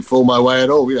that didn't fall my way at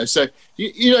all. So all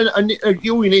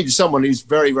you need is someone who's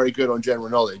very, very good on general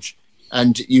knowledge,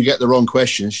 and you get the wrong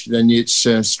questions, then it's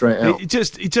straight out. It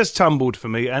just tumbled for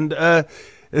me, and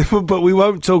but we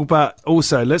won't talk about.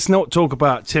 Also, let's not talk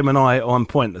about Tim and I on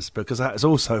Pointless, because that is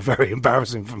also very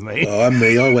embarrassing for me. Oh, and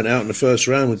me, I went out in the first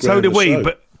round with Graham. So did we,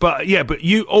 But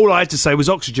you. All I had to say was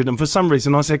oxygen, and for some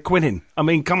reason I said quinine. I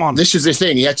mean, come on. This is the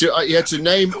thing. You had to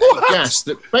name a gas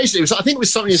that basically was. I think it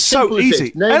was something as simple as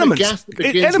easy. This. Name Elements. a gas that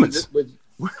begins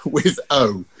with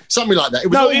O. Something like that.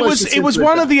 It was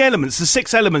one of the elements, the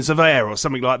 6 elements of air, or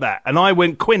something like that. And I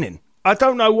went quinine. I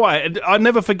don't know why. I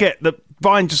never forget that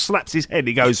Vine just slaps his head.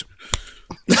 He goes.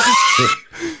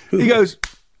 He goes.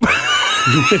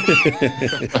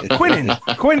 Quinine.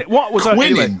 What was I?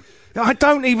 Anyway, I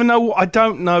don't even know. I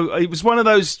don't know. It was one of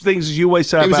those things, as you always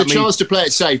say about me. It was a chance to play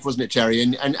it safe, wasn't it, Terry?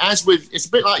 And as with, it's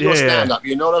a bit like your stand-up.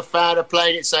 You're not a fan of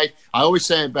playing it safe. I always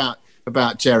say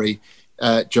about Terry,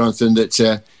 Jonathan,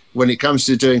 that when it comes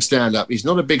to doing stand-up, he's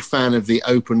not a big fan of the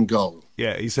open goal.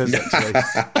 Yeah, he says that to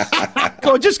me.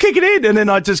 Go on, just kick it in, and then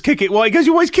I just kick it wide. He goes,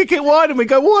 you always kick it wide, and we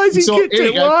go, why is he kicked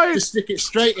it wide? Just stick it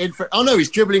straight in. Oh no, he's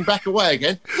dribbling back away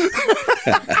again.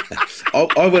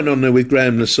 I went on there with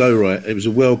Graham Nassau, right? It was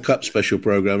a World Cup special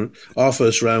programme. Our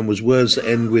first round was words that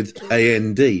end with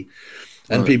A-N-D.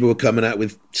 And people were coming out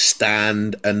with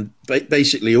stand, and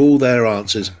basically all their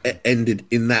answers ended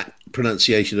in that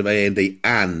pronunciation of A-N-D,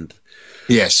 and.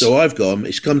 Yes. So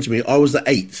it's come to me, I was the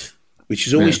 8th, which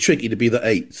is always tricky to be the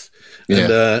 8th.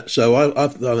 And so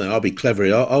I'll be clever.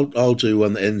 I'll do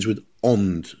one that ends with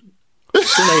ond.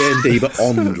 Still A-N-D, but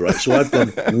ond, right? So I've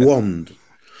gone wand.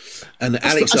 And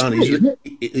Alex Arnie,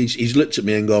 he's looked at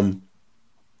me and gone,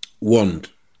 wand.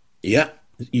 Yeah,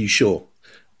 you sure?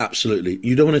 Absolutely.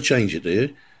 You don't want to change it, do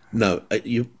you? No.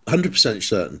 You're 100%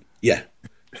 certain? Yeah.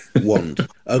 Wand.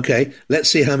 Okay, let's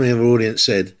see how many of our audience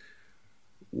said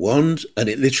wand, and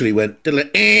it literally went,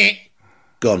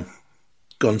 gone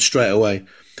straight away.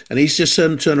 And he's just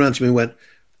turned around to me and went,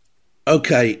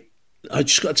 okay, I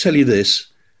just got to tell you this.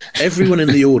 Everyone in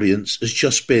the audience has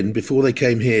just been, before they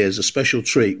came here as a special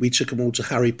treat, we took them all to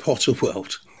Harry Potter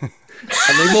World.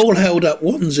 And they've all held up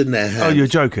wands in their hands. Oh, you're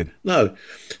joking? No.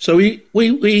 So we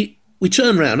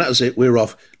turned around, that was it, we were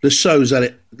off. Lasso's at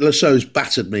it. Lasso's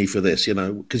battered me for this,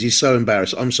 because he's so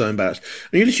embarrassed. I'm so embarrassed.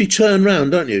 And you literally turn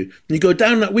round, don't you? And you go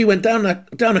down that. We went down a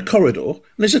corridor, and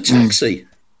there's a taxi.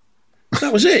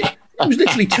 That was it. It was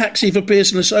literally taxi for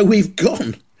Pearson Lasso. We've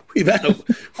gone.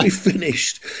 We've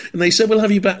finished. And they said, we'll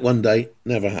have you back one day.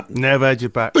 Never happened. Never had you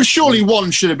back. But surely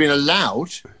one should have been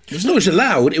allowed. It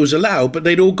was allowed, but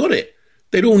they'd all got it.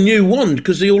 They'd all knew wand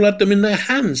because they all had them in their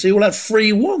hands. They all had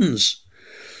free wands.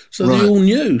 So they all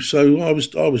knew. So I was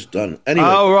done. Anyway.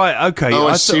 Oh right, okay.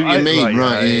 I see what you mean.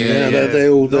 Right, yeah. They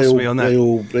all.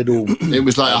 It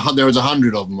was like there was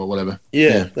 100 of them or whatever.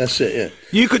 Yeah, that's it. Yeah.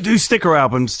 You could do sticker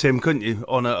albums, Tim, couldn't you?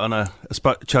 On a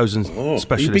chosen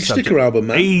specialist big subject. sticker album,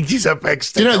 man. He's a big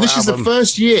sticker album. This is the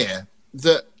first year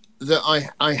that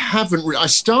I haven't. I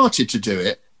started to do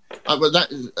it, but that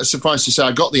suffice to say,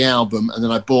 I got the album and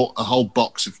then I bought a whole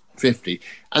box of 50.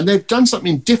 And they've done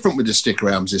something different with the sticker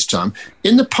albums this time.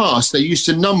 In the past, they used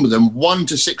to number them 1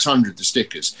 to 600, the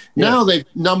stickers. Now they've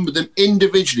numbered them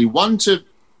individually, 1 to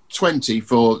 20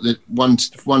 for the one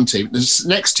team. The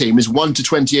next team is 1 to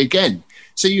 20 again.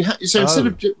 So instead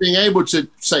of being able to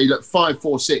say, look, 5,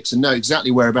 4, 6 and know exactly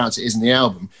whereabouts it is in the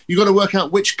album, you've got to work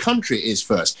out which country it is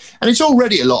first. And it's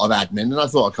already a lot of admin, and I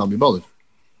thought I can't be bothered.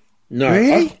 No,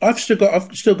 really? I've still got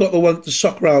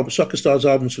the Soccer Stars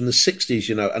albums from the 60s,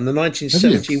 and the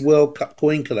 1970 World Cup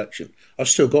coin collection. I've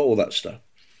still got all that stuff.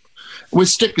 With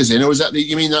stickers in, or was that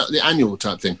the annual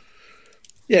type thing?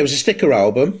 Yeah, it was a sticker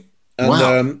album. And,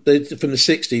 wow. From the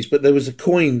 60s, but there was the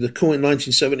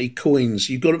 1970 coins.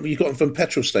 You got them from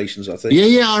petrol stations, I think.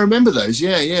 Yeah, I remember those.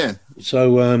 Yeah.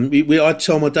 So I'd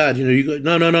tell my dad, no,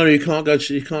 you can't go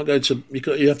to, you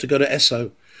have to go to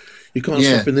Esso. You can't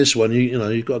stop in this one.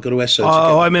 You've got to go to Esso.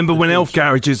 I remember when elf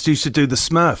garages used to do the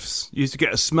Smurfs. You used to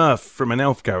get a Smurf from an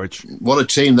elf garage. What a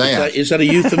team they had. Is that a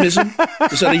euphemism?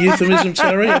 Is that a euphemism,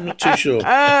 Terry? I'm not too sure.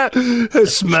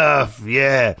 Smurf,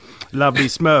 yeah. Lovely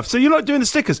Smurf. So you're not doing the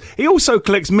stickers. He also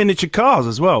collects miniature cars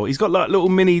as well. He's got like little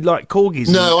mini corgis.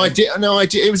 No, I did.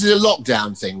 It was a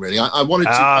lockdown thing, really. I wanted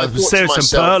to. There's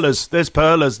some perlers. There's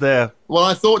perlers there. Well,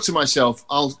 I thought to myself,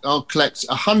 I'll collect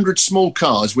 100 small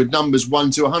cars with numbers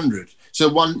 1 to 100.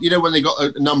 So when they got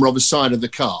a number on the side of the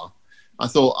car, I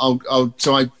thought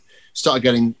so I started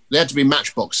getting. They had to be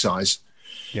matchbox size.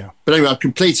 Yeah. But anyway, I've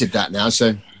completed that now,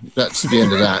 so that's the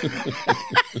end of that.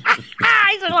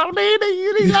 He's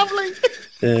lovely.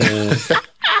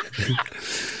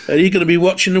 Are you going to be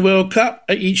watching the World Cup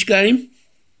at each game?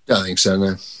 Don't think so, no.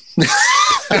 Of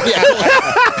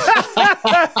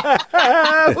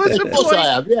course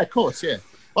I am. Yeah, of course, yeah.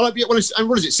 What is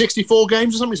it, 64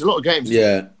 games or something? It's a lot of games.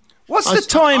 Yeah. What's the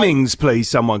timings, please,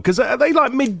 someone? Because are they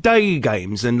like midday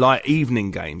games and like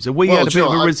evening games? Have we had a bit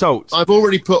of a result? I've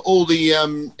already put all the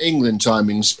England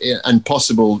timings and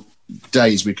possible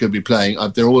days we could be playing.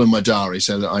 They're all in my diary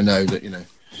so that I know that, in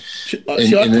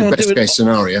the best case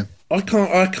scenario. I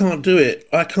can't do it.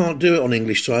 I can't do it on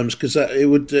English times because it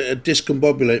would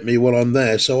discombobulate me while I'm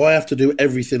there. So I have to do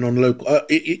everything on local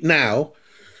now.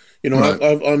 Right.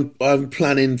 I'm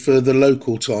planning for the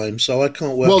local time, so I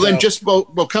can't work. Well, then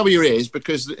out. cover your ears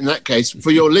because in that case, for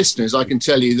your listeners, I can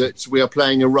tell you that we are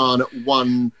playing Iran at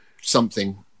 1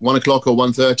 o'clock or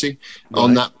 1:30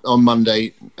 on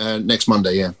Monday, next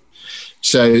Monday. Yeah.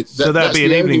 So that'd be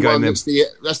an evening game then.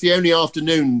 That's the only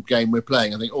afternoon game we're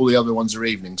playing. I think all the other ones are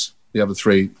evenings. The other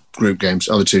 2 group games.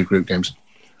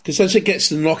 Because as it gets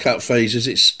to the knockout phases,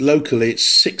 it's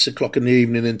 6 o'clock in the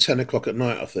evening and 10 o'clock at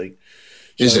night, I think.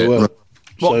 Is it?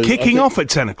 Kicking off at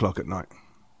 10 o'clock at night?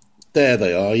 There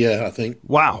they are, yeah, I think.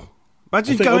 Wow.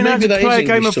 Imagine going out to play a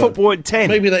game of football at 10.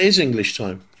 Maybe that is English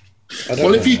time.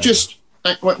 Well, if you just...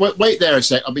 Wait there a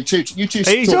sec. I'll be you two.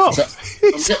 He's off. I'll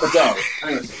get the diary.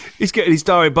 Hang on. He's getting his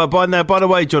diary. But by the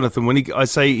way, Jonathan, when I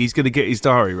say he's going to get his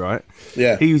diary, right?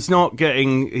 Yeah. He's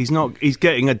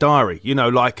getting a diary.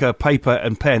 Like a paper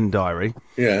and pen diary.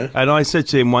 Yeah. And I said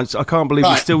to him once, I can't believe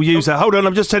you still use that. Hold on,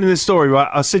 I'm just telling this story, right?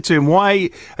 I said to him,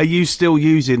 why are you still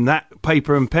using that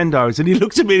paper and pen diaries? And he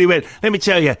looked at me and he went, let me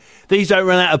tell you, these don't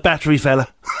run out of battery, fella.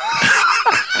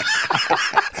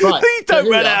 These don't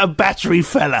run out of battery,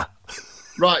 fella.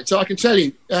 Right, so I can tell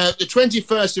you, the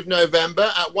 21st of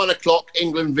November at 1 o'clock,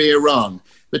 England v Iran.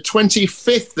 The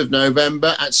 25th of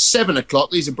November at 7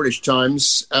 o'clock, these are British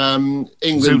times,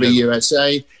 England v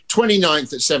USA.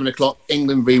 29th at 7 o'clock,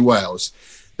 England v Wales.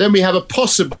 Then we have a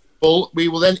possible, we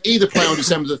will then either play on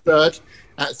December the 3rd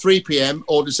at 3 p.m.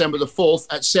 or December the 4th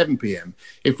at 7 p.m.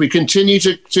 If we continue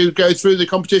to go through the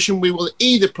competition, we will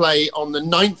either play on the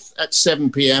 9th at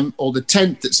 7 p.m. or the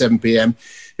 10th at 7 p.m.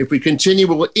 If we continue,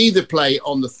 we will either play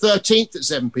on the 13th at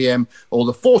 7 p.m. or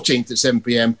the 14th at 7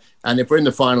 p.m. And if we're in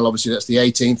the final, obviously, that's the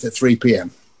 18th at 3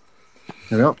 p.m.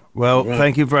 There we are. Well,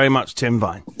 thank you very much, Tim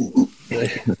Vine.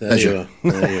 There you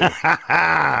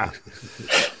are.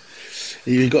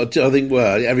 You've got to, I think,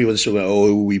 everyone's talking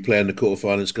about, we play in the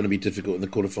quarterfinal, it's going to be difficult in the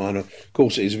quarterfinal. Of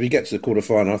course it is. If we get to the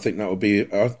quarterfinal, I think that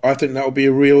would be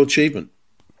a real achievement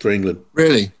for England.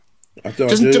 Really? But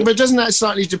doesn't that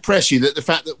slightly depress you, that the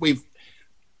fact that we've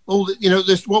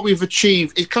what we've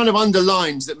achieved, it kind of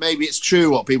underlines that maybe it's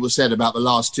true what people said about the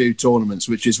last two tournaments,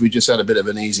 which is we just had a bit of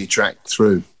an easy track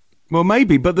through. Well,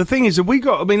 maybe, but the thing is that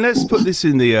let's put this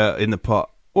in the pot.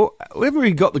 Well, we haven't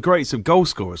really got the greats of goal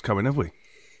scorers coming, have we?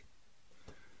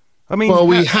 I mean, well,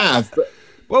 we have. But...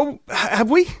 Well, have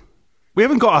we? We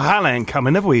haven't got a Haaland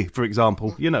coming, have we, for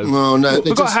example? Well, no.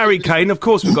 We've got Harry Kane. Of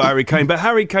course we've got Harry Kane, but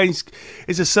Harry Kane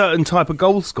is a certain type of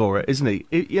goal scorer, isn't he?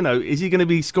 Is he going to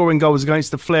be scoring goals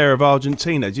against the flair of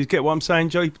Argentina? Do you get what I'm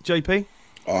saying, JP?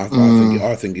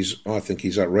 I think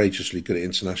he's outrageously good at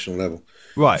international level.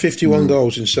 Right. 51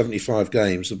 goals in 75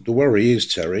 games. The worry is,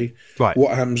 Terry, right,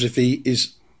 what happens if he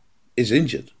is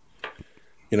injured?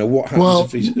 What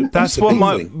happens if he's... That's what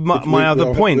my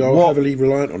other point. We are heavily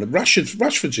reliant on him.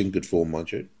 Rashford's in good form,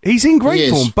 mind you. He's in great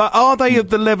form, but are they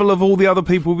at the level of all the other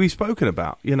people we've spoken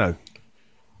about, Well,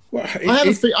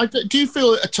 I do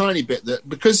feel a tiny bit that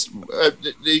because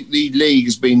the league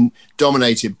has been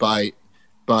dominated by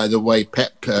the way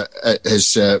Pep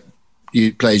has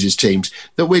plays his teams,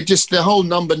 that we're just... The whole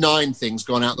number 9 thing's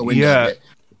gone out the window a bit.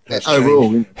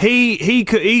 Overall,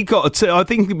 he got. I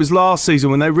think it was last season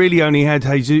when they really only had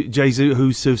Jesus,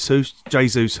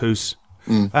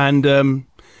 and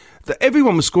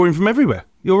everyone was scoring from everywhere.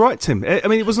 You're right, Tim. I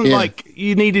mean, it wasn't like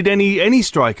you needed any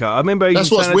striker. I remember that's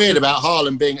what's weird about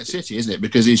Haaland being at City, isn't it?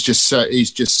 Because he's just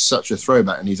such a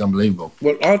throwback and he's unbelievable.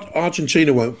 Well,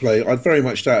 Argentina won't play. I'd very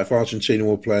much doubt if Argentina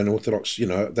will play an orthodox.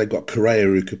 They've got Correa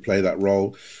who could play that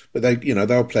role. But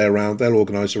they'll play around. They'll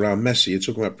organise around Messi. You're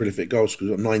talking about prolific goals because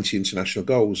we've got 90 international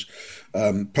goals.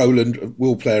 Poland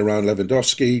will play around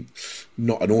Lewandowski,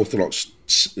 not an orthodox,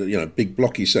 big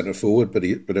blocky centre forward, but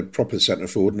a proper centre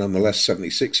forward. Nonetheless,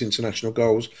 76 international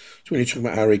goals. So when you're talking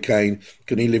about Harry Kane,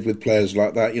 can he live with players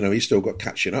like that? He's still got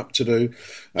catching up to do.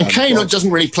 And Kane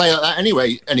doesn't really play like that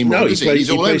anymore. No, he plays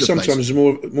sometimes as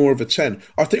more of a 10.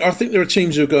 I think there are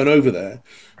teams who are going over there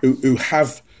who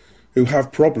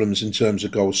have problems in terms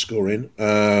of goal scoring.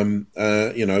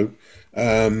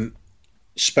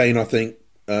 Spain, I think.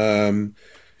 Who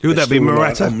would that be?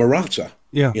 Morata? Morata.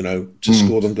 Yeah. To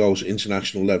score them goals at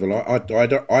international level.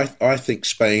 I think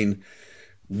Spain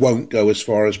won't go as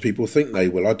far as people think they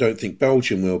will. I don't think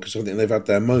Belgium will because I think they've had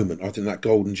their moment. I think that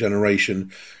golden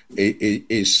generation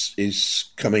is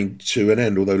coming to an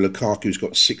end, although Lukaku's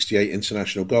got 68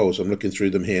 international goals. I'm looking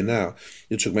through them here now.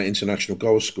 You're talking about international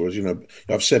goal scorers.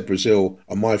 I've said Brazil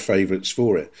are my favourites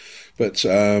for it. But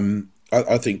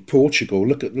I think Portugal,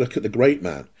 look at the great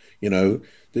man,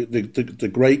 the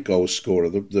great goal scorer,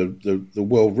 the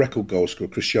world record goal scorer,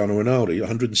 Cristiano Ronaldo,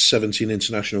 117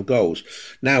 international goals.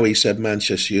 Now he said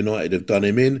Manchester United have done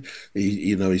him in.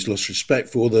 He's lost respect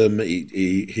for them.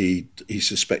 He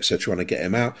suspects they're trying to get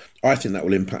him out. I think that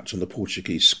will impact on the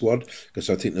Portuguese squad because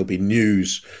I think there'll be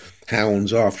news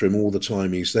hounds after him all the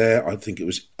time he's there. I think it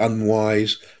was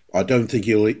unwise. I don't think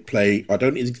he'll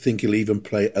even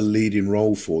play a leading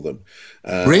role for them.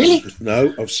 Really?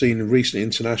 No, I've seen recent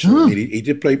international. He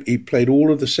did play. He played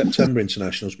all of the September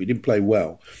internationals, but he didn't play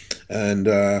well. And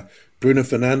Bruno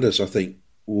Fernandes, I think,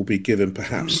 will be given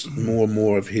perhaps more and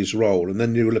more of his role. And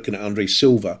then you're looking at Andre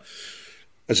Silva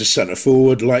as a centre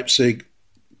forward. Leipzig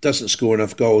doesn't score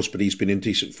enough goals, but he's been in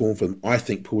decent form for them. I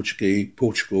think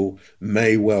Portugal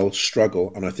may well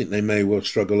struggle, and I think they may well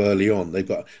struggle early on.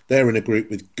 They're in a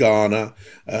group with Ghana,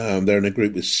 they're in a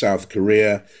group with South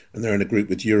Korea, and they're in a group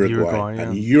with Uruguay.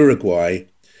 And Uruguay,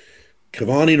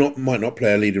 Cavani might not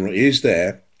play a leading role. He is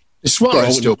there. Is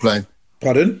Suarez still playing?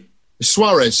 Pardon? Is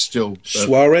Suarez still?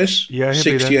 Suarez,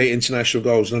 68 international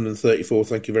goals, London 34.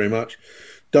 Thank you very much.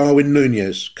 Darwin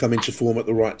Núñez come into form at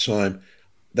the right time.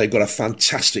 They've got a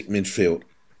fantastic midfield.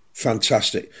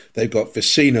 Fantastic. They've got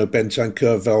Vecino,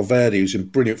 Bentancur, Valverde, who's in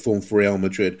brilliant form for Real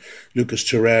Madrid. Lucas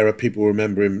Torreira, people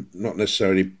remember him not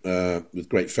necessarily with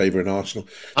great favour in Arsenal.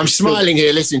 I'm smiling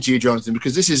here listening to you, Jonathan,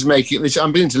 because this is making...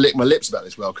 I'm beginning to lick my lips about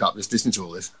this World Cup, just listening to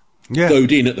all this. Yeah.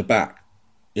 Godin at the back.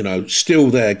 Still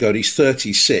there, Godin's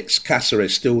 36.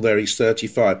 Cáceres still there, he's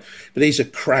 35. But these are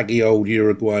craggy old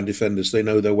Uruguayan defenders. They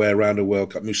know their way around a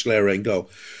World Cup. Muslera in goal.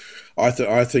 I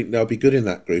think they'll be good in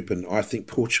that group, and I think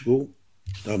Portugal,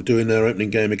 doing their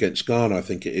opening game against Ghana, I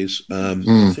think it is. I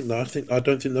don't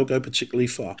think they'll go particularly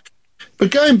far. But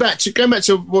going back to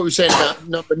what we were saying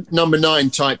about number 9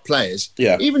 type players,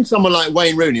 even someone like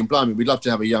Wayne Rooney, and blimey, we'd love to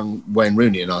have a young Wayne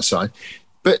Rooney on our side,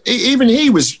 but even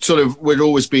he was would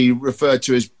always be referred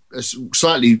to as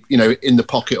slightly, in the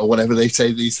pocket or whatever they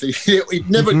say these things. He'd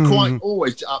never quite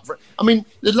always up for it. I mean,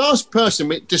 the last person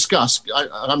we discussed,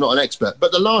 I'm not an expert,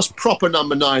 but the last proper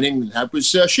number 9 England had was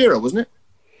Shearer, wasn't it?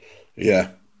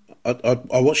 Yeah.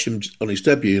 I watched him on his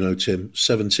debut, Tim.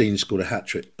 17, scored a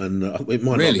hat-trick. And it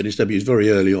might not have been his debut. It was very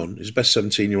early on. He's the best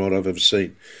 17-year-old I've ever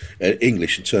seen.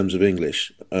 English, in terms of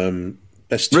English.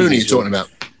 Best Rooney you're talking about?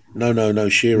 No,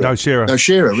 Shearer. No, Shearer,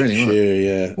 really? Shearer,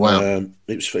 yeah. Wow.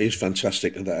 He was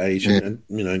fantastic at that age and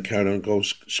carried on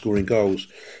scoring goals.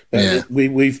 Yeah.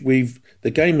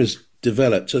 The game has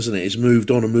developed, hasn't it? It's moved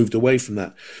on and moved away from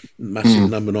that massive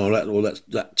number 9,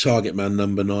 that target man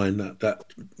number 9, that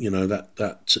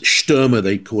Stürmer,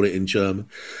 they call it in German,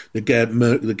 the Gerd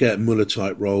Müller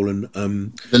type role, and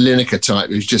the Lineker type,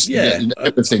 who's just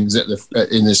everything's in the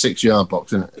 6-yard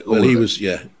box, isn't it? Well, he was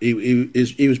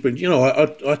brilliant.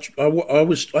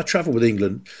 I travelled with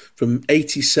England from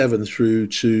 87 through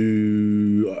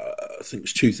to I think it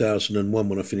was 2001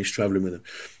 when I finished travelling with him.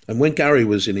 And when Gary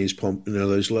was in his pomp,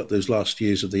 those last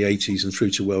years of the 80s and through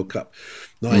to World Cup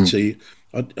 90,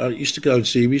 I used to go and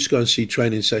see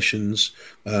training sessions.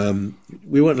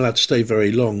 We weren't allowed to stay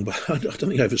very long, but I don't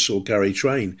think I ever saw Gary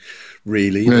train,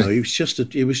 really. He was just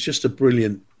a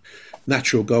brilliant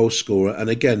natural goal scorer, and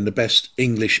again, the best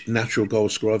English natural goal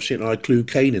scorer I've seen. I include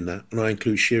Kane in that, and I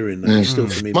include Shearer in that. He's still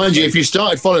for me. Mind you, if you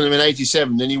started following him in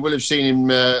 87, then you will have seen him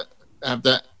have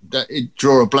that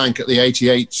draw a blank at the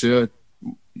 88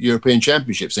 European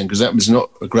Championships thing, because that was not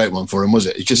a great one for him, was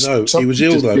it? He was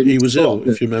ill, though. He was ill,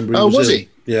 if you remember. Was he?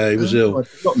 Yeah, he was ill. I'd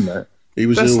forgotten that. He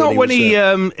was That's ill. not when he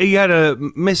had a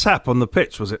mishap on the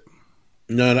pitch, was it?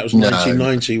 No, that was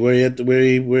 1990, where he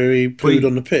pooed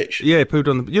on the pitch. Yeah, he pooed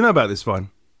on the. You know about this, Fine?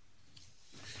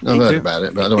 I've heard about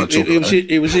it, but I don't want to talk about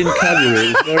it. It was in Cagliari.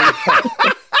 It was very hot.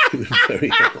 It was very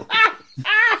hot.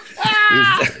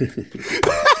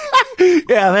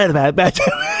 Yeah, I've heard about it, but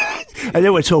I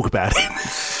don't want to talk about it.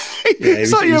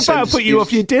 It's like you're about to put you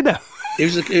off your dinner. I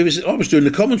was doing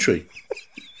the commentary.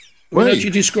 How do you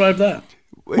describe that?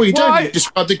 Well, you don't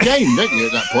describe the game, don't you,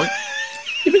 at that point?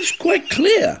 Yeah, but it's quite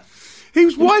clear. He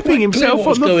was wiping himself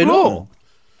on the floor.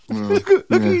 Look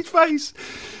at his face.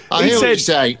 I hear what you're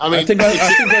saying. I think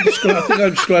I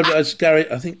described it as Gary.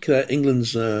 I think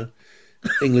England's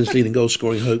leading goal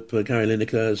scoring hope, Gary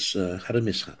Lineker, has had a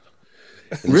mishap.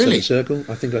 In the centre circle?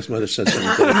 I think I might have said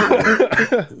something.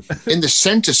 In the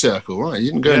centre circle, right?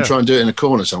 You didn't go and try and do it in a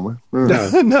corner somewhere.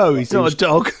 No, he's not a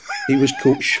dog. He was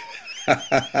caught short.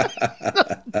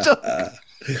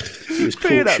 He was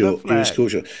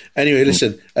caught short. Anyway,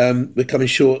 listen, we're coming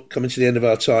to the end of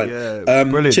our time. Yeah,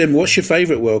 brilliant. Tim, what's your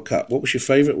favourite World Cup? What was your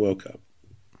favourite World Cup?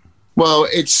 Well,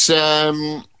 it's...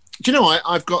 do you know,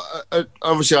 I've got...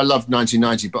 obviously, I loved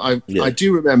 1990, but I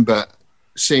do remember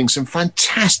seeing some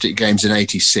fantastic games in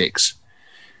 86,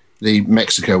 the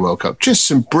Mexico World Cup. Just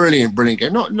some brilliant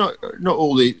games. Not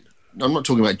all the... I'm not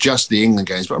talking about just the England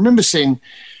games, but I remember seeing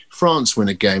France win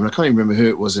a game, and I can't even remember who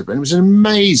it was, but it was an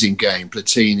amazing game,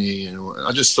 Platini, and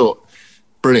I just thought,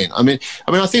 brilliant. I mean,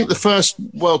 I think the first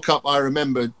World Cup I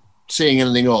remember seeing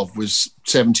anything of was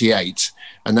 78,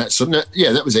 and that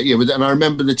was it. Yeah, and I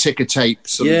remember the ticker tape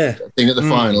thing at the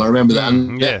final. I remember that,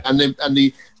 and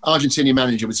the Argentinian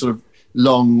manager with sort of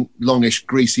longish,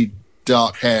 greasy,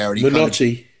 dark hair, and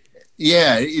Menotti.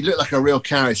 He looked like a real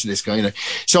character, this guy, you know.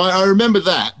 So I remember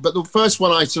that, but the first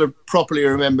one I sort of properly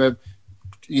remember,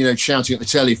 you know, shouting at the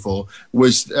telly for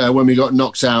was when we got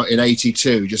knocked out in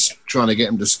 82, just trying to get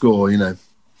them to score, you know.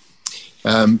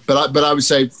 But I would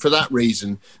say for that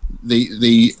reason,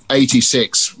 the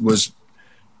 86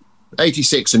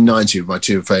 and 90 were my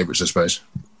two favourites, I suppose.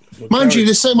 Well, mind you,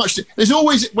 there's so much. There's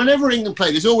always, whenever England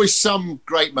play, there's always some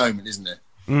great moment, isn't there?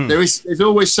 There's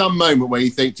always some moment where you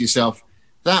think to yourself,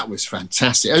 that was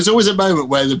fantastic. There's always a moment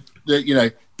where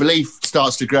the belief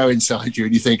starts to grow inside you,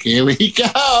 and you think, here we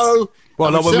go.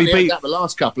 Well, when we beat the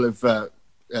last couple of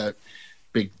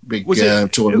big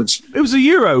tournaments. It was a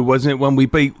Euro, wasn't it? When we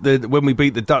beat the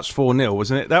Dutch 4-0,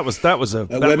 wasn't it? That was a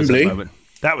moment.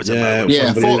 That was a moment.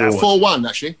 Yeah, 4-1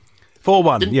 actually.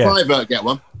 4-1. Didn't Kluivert get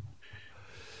one?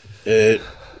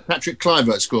 Patrick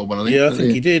Kluivert scored one, I think. Yeah, I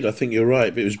think he did. I think you're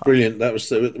right. But it was brilliant. That was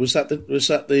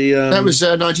that was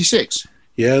 96.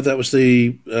 Yeah, that was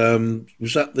the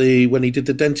when he did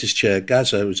the dentist chair,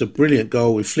 Gaza. It was a brilliant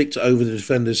goal. We flicked it over the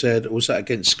defender's head. Or was that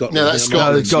against Scotland? No, that's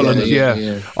Scotland.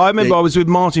 Yeah. I remember I was with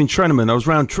Martin Treneman. I was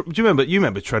round. Do you remember? You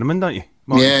remember Treneman, don't you?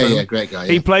 Martin Treneman. Yeah, great guy.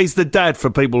 Yeah. He plays the dad for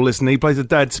people listening. He plays the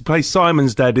dad. He plays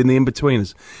Simon's dad in the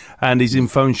In-Betweeners, and he's in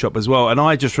Phone Shop as well. And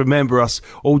I just remember us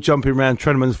all jumping around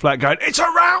Treneman's flat, going, "It's a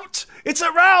rout! It's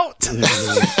a rout!"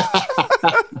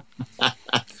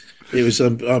 It was. I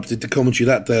did the commentary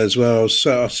that day as well. I was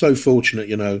so fortunate,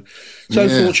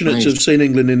 fortunate to have seen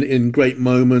England in great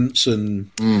moments and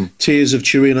tears of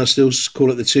Turin. I still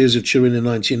call it the tears of Turin in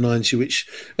 1990, which,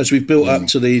 as we've built up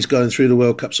to these going through the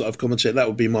World Cups that I've commentated, that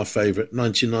would be my favourite.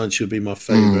 1990 would be my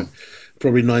favourite.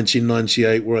 Probably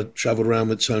 1998, where I travelled around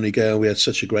with Tony Gale. We had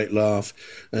such a great laugh.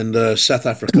 And South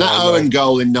Africa. And that Owen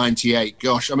goal in 98,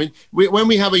 gosh. I mean, when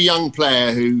we have a young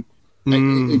player who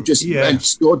just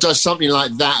does something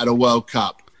like that at a World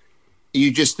Cup,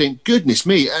 you just think, goodness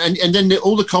me. And then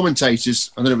all the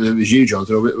commentators, I don't know if it was you,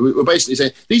 Jonathan, were basically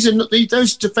saying,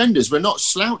 those defenders were not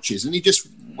slouches. And he just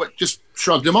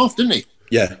shrugged them off, didn't he?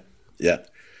 Yeah.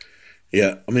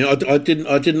 I mean, I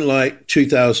didn't like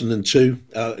 2002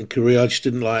 in Korea. I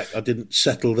didn't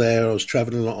settle there. I was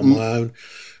travelling a lot on my own.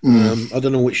 I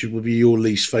don't know which would be your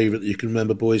least favourite that you can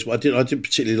remember, boys, but I didn't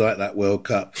particularly like that World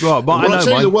Cup. Right, but I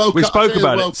know we spoke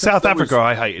about it. South Africa,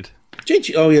 I hated. Did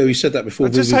you? Oh yeah, we said that before. I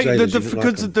just hate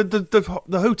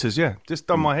the Hooters. Yeah, just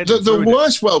done my head. The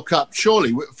worst World Cup,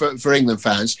 surely, for England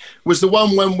fans, was the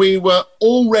one when we were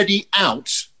already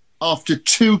out after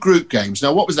 2 group games.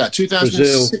 Now, what was that?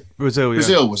 2006? Brazil,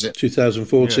 was it?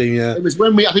 2014, yeah. It was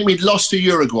when I think we'd lost to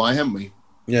Uruguay, hadn't we?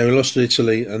 Yeah, we lost to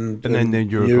Italy and then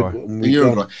Uruguay.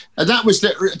 And that was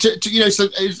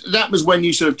that was when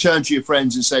you sort of turn to your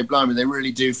friends and say, "Blimey, they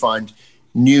really do find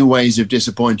new ways of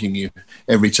disappointing you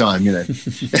every time,"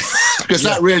 because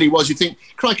that really was. You think,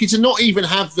 crikey, to not even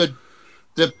have the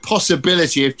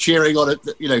possibility of cheering on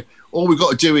it, all we've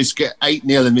got to do is get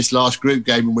 8-0 in this last group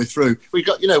game and we're through. We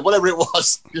got, whatever it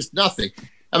was, just nothing.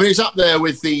 I mean, it's up there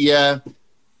with the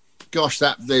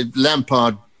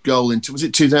Lampard goal into, was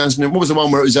it 2000? What was the one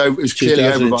where it was over? It was clearly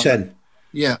over by,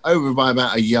 over by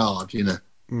about a yard,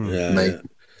 Yeah.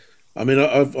 I mean,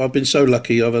 I've been so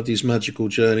lucky. I've had these magical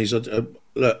journeys.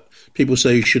 Look, people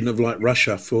say you shouldn't have liked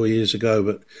Russia 4 years ago,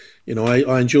 but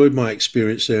I enjoyed my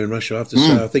experience there in Russia. I have to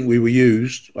say, I think we were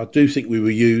used. I do think we were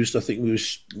used. I think we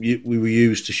were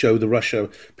used to show the Russia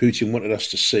Putin wanted us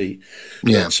to see.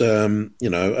 Yeah. But,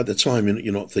 at the time,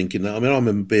 you're not thinking that. I mean, I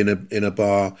remember being in a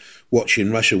bar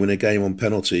watching Russia win a game on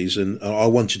penalties, and I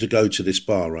wanted to go to this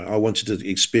bar, right? I wanted to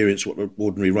experience what the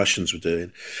ordinary Russians were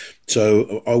doing.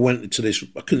 So I went to this.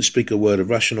 I couldn't speak a word of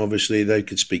Russian, obviously. They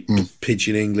could speak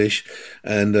pidgin English.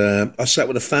 And I sat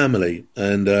with a family,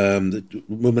 and the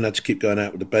woman had to keep going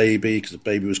out with the baby because the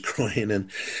baby was crying,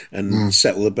 and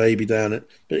settle the baby down.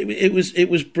 But it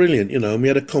was brilliant, and we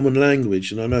had a common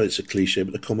language. And I know it's a cliche,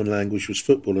 but the common language was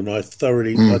football. And I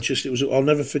thoroughly, I'll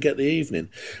never forget the evening.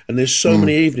 And there's so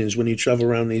many evenings when you travel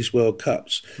around these World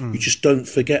Cups, you just don't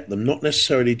forget them, not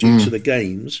necessarily due to the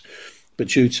games, but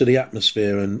due to the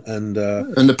atmosphere and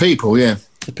the people, the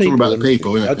people. All about the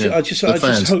people, isn't it?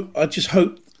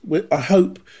 I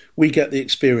hope we get the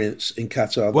experience in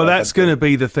Qatar. Well, that's going to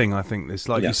be the thing, I think. This,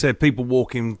 like you said, people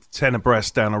walking 10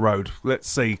 abreast down a road. Let's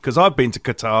see, because I've been to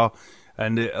Qatar,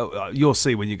 and you'll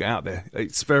see when you get out there.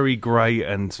 It's very grey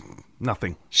and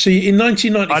nothing. See, in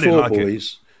 1994,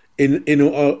 boys,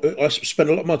 I spent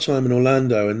a lot of my time in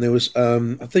Orlando, and there was,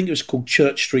 I think it was called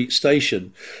Church Street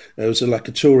Station. There was like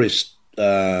a tourist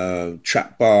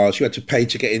trap bars. You had to pay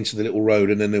to get into the little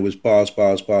road, and then there was bars.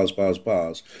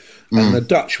 And the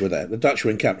Dutch were there. The Dutch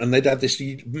were encamped, and they'd had this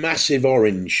massive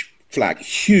orange flag,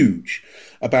 huge,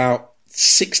 about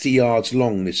 60 yards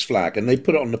long, this flag, and they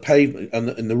put it on the pavement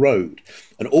in the road,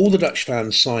 and all the Dutch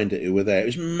fans signed it who were there. It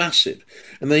was massive,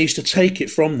 and they used to take it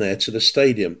from there to the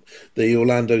stadium, the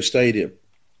Orlando Stadium,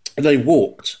 and they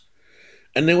walked,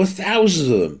 and there were thousands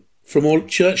of them from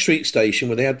Church Street Station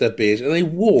where they had their beers, and they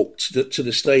walked to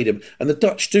the stadium, and the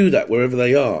Dutch do that wherever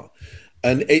they are,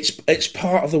 and it's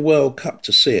part of the World Cup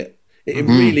to see it. It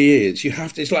really is. You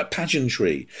have to. It's like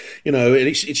pageantry,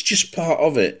 it's just part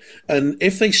of it. And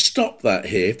if they stop that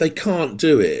here, if they can't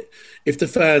do it, if the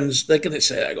fans, they're going to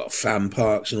say I got fan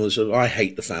parks and all this. I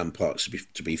hate the fan parks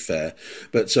to be fair,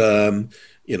 but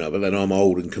but then I'm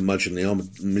old and curmudgeonly. I'm a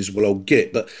miserable old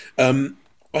git. But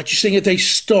I just think if they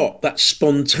stop that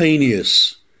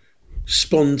spontaneous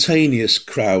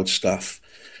crowd stuff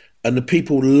and the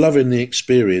people loving the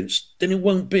experience, then it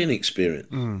won't be an experience.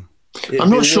 I'm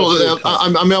not sure that.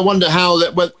 I wonder how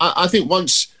that. Well, I think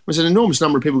once there's an enormous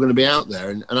number of people going to be out there,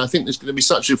 and I think there's going to be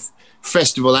such a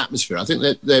festival atmosphere. I think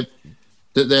that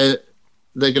they're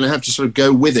going to have to sort of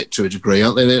go with it to a degree,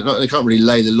 aren't they? They can't really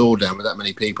lay the law down with that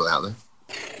many people out there,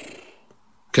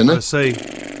 can they? Let's see.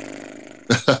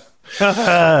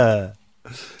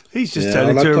 He's just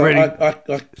telling you already.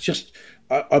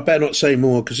 I better not say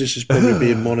more because this is probably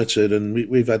being monitored, and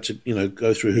we've had to,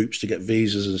 go through hoops to get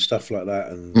visas and stuff like that,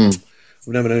 and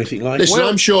we've never known anything like it. Listen,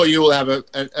 I'm sure you will have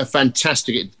a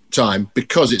fantastic time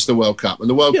because it's the World Cup, and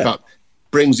the World Cup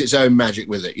brings its own magic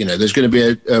with it. You know, there's going to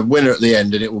be a winner at the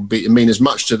end, and it will mean as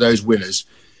much to those winners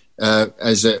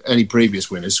as any previous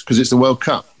winners, because it's the World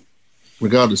Cup,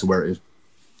 regardless of where it is.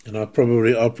 And I'll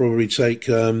probably take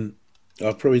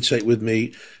with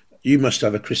me. You must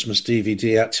have a Christmas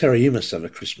DVD out. Terry, you must have a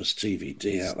Christmas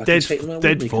DVD out. Dead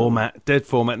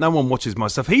format. No one watches my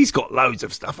stuff. He's got loads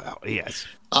of stuff out. He has.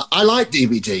 I like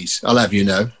DVDs, I'll have you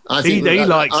know. I think he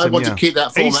likes them, I want to keep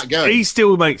that format going. He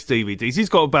still makes DVDs. He's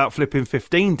got about flipping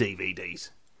 15 DVDs.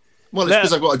 Well, it's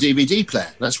because I've got a DVD player.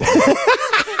 That's why.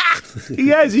 He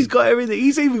has. He's got everything.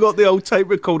 He's even got the old tape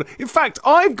recorder. In fact,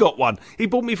 I've got one. He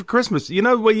bought me for Christmas. You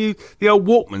know where the old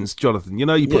Walkmans, Jonathan? You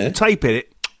know, you put the tape in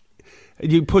it.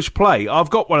 You push play.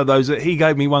 I've got one of those that he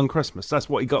gave me one Christmas. That's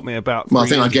what he got me about. Well, I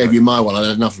think I gave you my one. I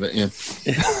had enough of it. Yeah.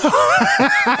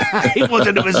 It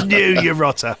wasn't. It was new. You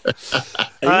rotter.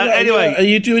 Anyway, are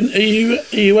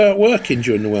you out working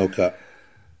during the World Cup?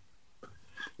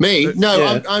 Me?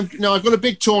 No, I've got a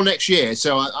big tour next year,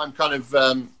 so I'm kind of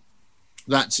I'm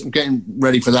getting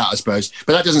ready for that, I suppose.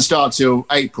 But that doesn't start till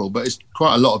April. But it's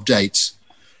quite a lot of dates,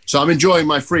 so I'm enjoying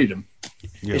my freedom.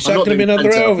 Yeah. Is that going to be another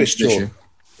Elvis tour?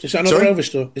 Is that another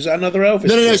Elvis tour? Is that another Elvis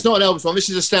tour? No, it's not an Elvis one.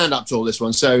 This is a stand-up tour, this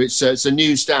one. So it's a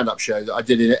new stand-up show that I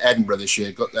did in Edinburgh this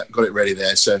year. Got it ready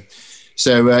there. So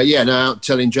now out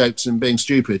telling jokes and being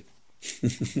stupid.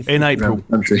 In April.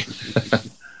 Country.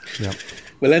 Yeah.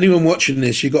 Well, anyone watching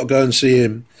this, you've got to go and see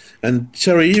him. And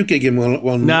Terry, you gigging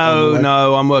one?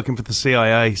 No, I'm working for the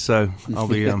CIA, so I'll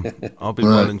be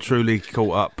well and truly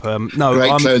caught up.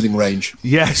 Great clothing range.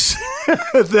 Yes,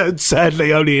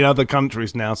 sadly only in other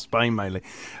countries now, Spain mainly.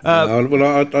 I've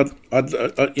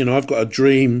got a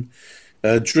dream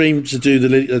to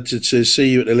do to see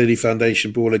you at the Lily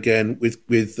Foundation ball again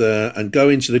with and go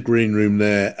into the green room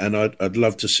there, and I'd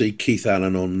love to see Keith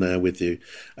Allen on there with you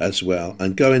as well,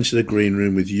 and go into the green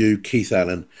room with you, Keith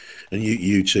Allen. And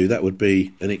you two, that would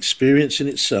be an experience in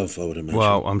itself, I would imagine.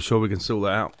 Well, I'm sure we can sort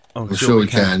that out. I'm sure we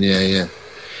can. Yeah.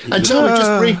 And tell me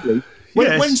just briefly,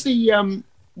 when's the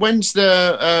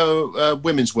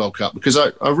Women's World Cup? Because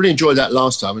I really enjoyed that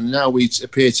last time, and now we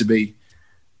appear to be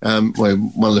one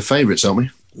of the favourites, aren't we?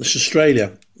 It's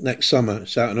Australia next summer.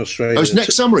 It's out in Australia. Oh, it's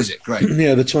next summer, is it? Great.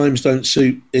 Yeah, the times don't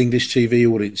suit English TV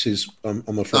audiences,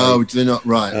 I'm afraid. Oh, they're not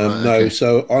right. No, okay.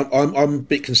 So I'm a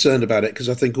bit concerned about it because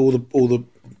I think all the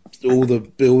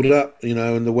build up, you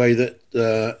know, and the way that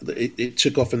it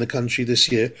took off in the country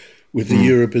this year with the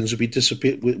Europeans will be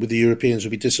dissipated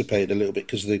a little bit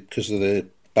because of the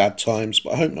bad times.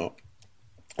 But I hope not.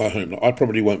 I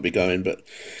probably won't be going, but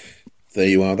there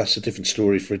you are. That's a different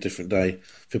story for a different day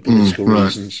for political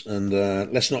reasons. And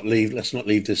let's not leave this.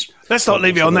 Let's not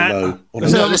leave it on that.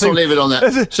 Let's not leave it on that.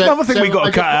 There's another thing we got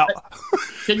to cut out.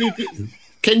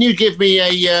 Can you give me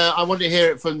I want to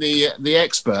hear it from the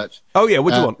expert. Oh, yeah,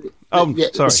 what do you want?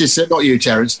 Sorry. This is not you,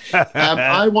 Terence.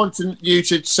 I want you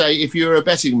to say, if you're a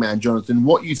betting man, Jonathan,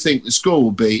 what you think the score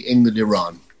will be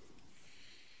England-Iran.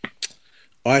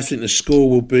 I think the score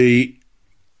will be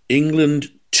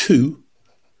England 2,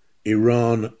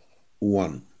 Iran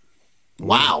 1.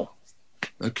 Wow.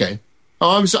 Okay.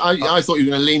 Oh, I thought you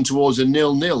were going to lean towards a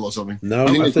 0-0 or something. No,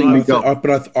 I wouldn't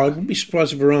be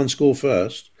surprised if Iran score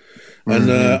first. And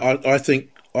I think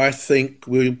I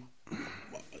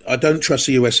don't trust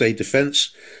the USA defence,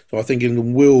 so I think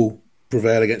England will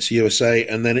prevail against the USA.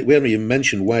 And then we haven't even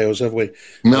mentioned Wales, have we?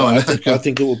 No, I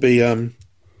think it will be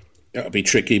it'll be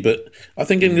tricky, but I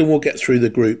think England will get through the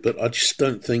group. But I just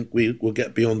don't think we will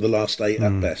get beyond the last 8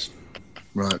 at best.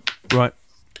 Right.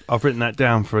 I've written that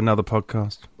down for another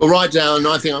podcast. Well, write down.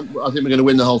 I think we're going to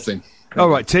win the whole thing. All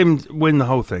right, Tim, win the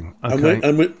whole thing. Okay.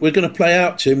 And we're going to play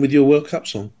out, Tim, with your World Cup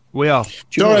song. We are.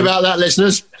 Sorry about that,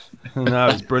 listeners. No,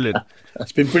 it's brilliant.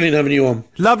 It's been brilliant having you on.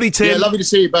 Lovely, Tim. Yeah, lovely to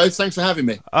see you both. Thanks for having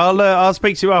me. I'll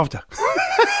speak to you after.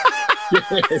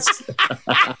 Yes.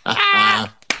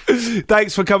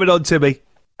 Thanks for coming on, Timmy.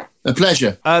 A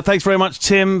pleasure. Thanks very much,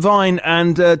 Tim Vine.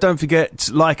 And don't forget,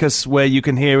 like us where you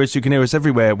can hear us. You can hear us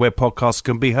everywhere where podcasts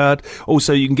can be heard.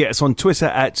 Also, you can get us on Twitter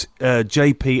at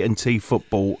JP&T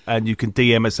Football, and you can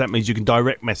DM us. That means you can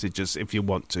direct message us if you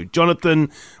want to. Jonathan,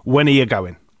 when are you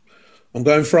going? I'm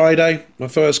going Friday. My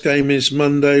first game is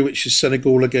Monday, which is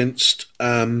Senegal against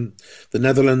the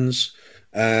Netherlands.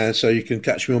 So you can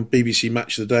catch me on BBC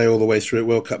Match of the Day all the way through it,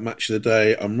 World Cup Match of the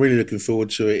Day. I'm really looking forward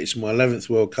to it. It's my 11th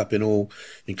World Cup in all,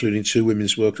 including 2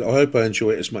 Women's World Cup. I hope I enjoy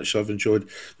it as much as I've enjoyed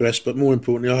the rest. But more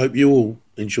importantly, I hope you all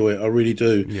enjoy it. I really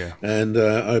do. Yeah. And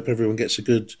I hope everyone gets a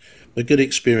good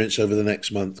experience over the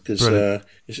next month, because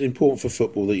it's important for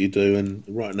football that you do, and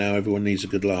right now everyone needs a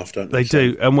good laugh, don't they? They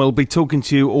do, and we'll be talking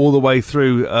to you all the way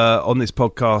through on this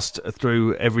podcast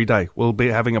through every day. We'll be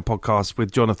having a podcast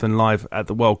with Jonathan live at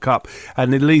the World Cup,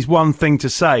 and it leaves one thing to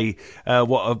say,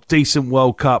 what a decent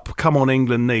World Cup, Come On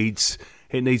England needs.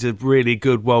 It needs a really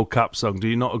good World Cup song. Do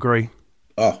you not agree?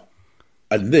 Oh,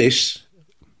 and this...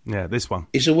 Yeah, this one.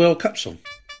 It's a World Cup song.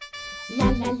 La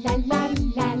la la la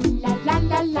la la la la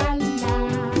la la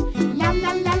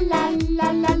la la la la la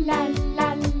la la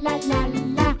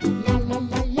la.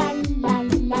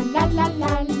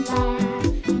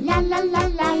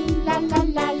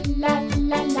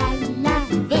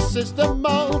 This is the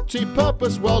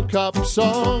multi-purpose World Cup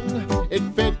song. It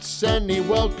fits any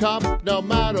World Cup, no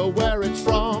matter where it's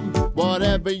from.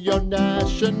 Whatever your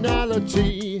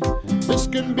nationality, this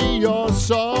can be your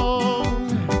song.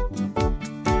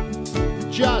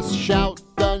 Just shout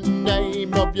the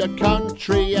name of your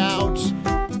country out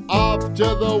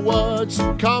after the words,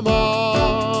 come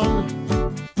on.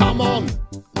 Come on.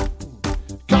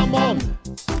 Come on.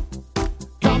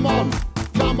 Come on.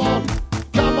 Come on.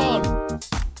 Come on.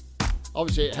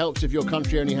 Obviously, it helps if your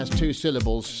country only has 2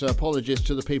 syllables. So apologies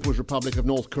to the People's Republic of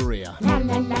North Korea. La,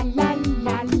 la, la, la,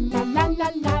 la, la, la, la,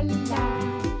 la,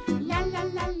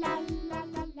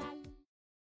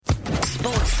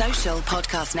 Sports Social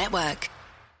Podcast Network.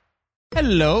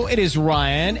 Hello, it is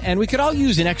Ryan, and we could all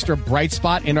use an extra bright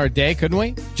spot in our day, couldn't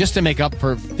we? Just to make up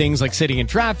for things like sitting in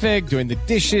traffic, doing the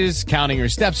dishes, counting your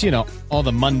steps, all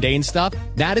the mundane stuff.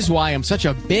 That is why I'm such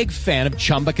a big fan of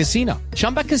Chumba Casino.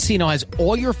 Chumba Casino has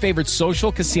all your favorite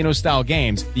social casino-style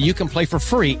games that you can play for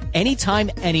free anytime,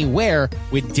 anywhere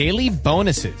with daily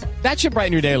bonuses. That should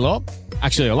brighten your day a little.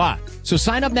 Actually, a lot. So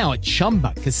sign up now at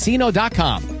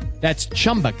ChumbaCasino.com. That's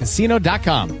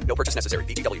ChumbaCasino.com. No purchase necessary.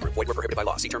 VGW Group. Void where prohibited by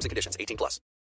law. See terms and conditions. 18+.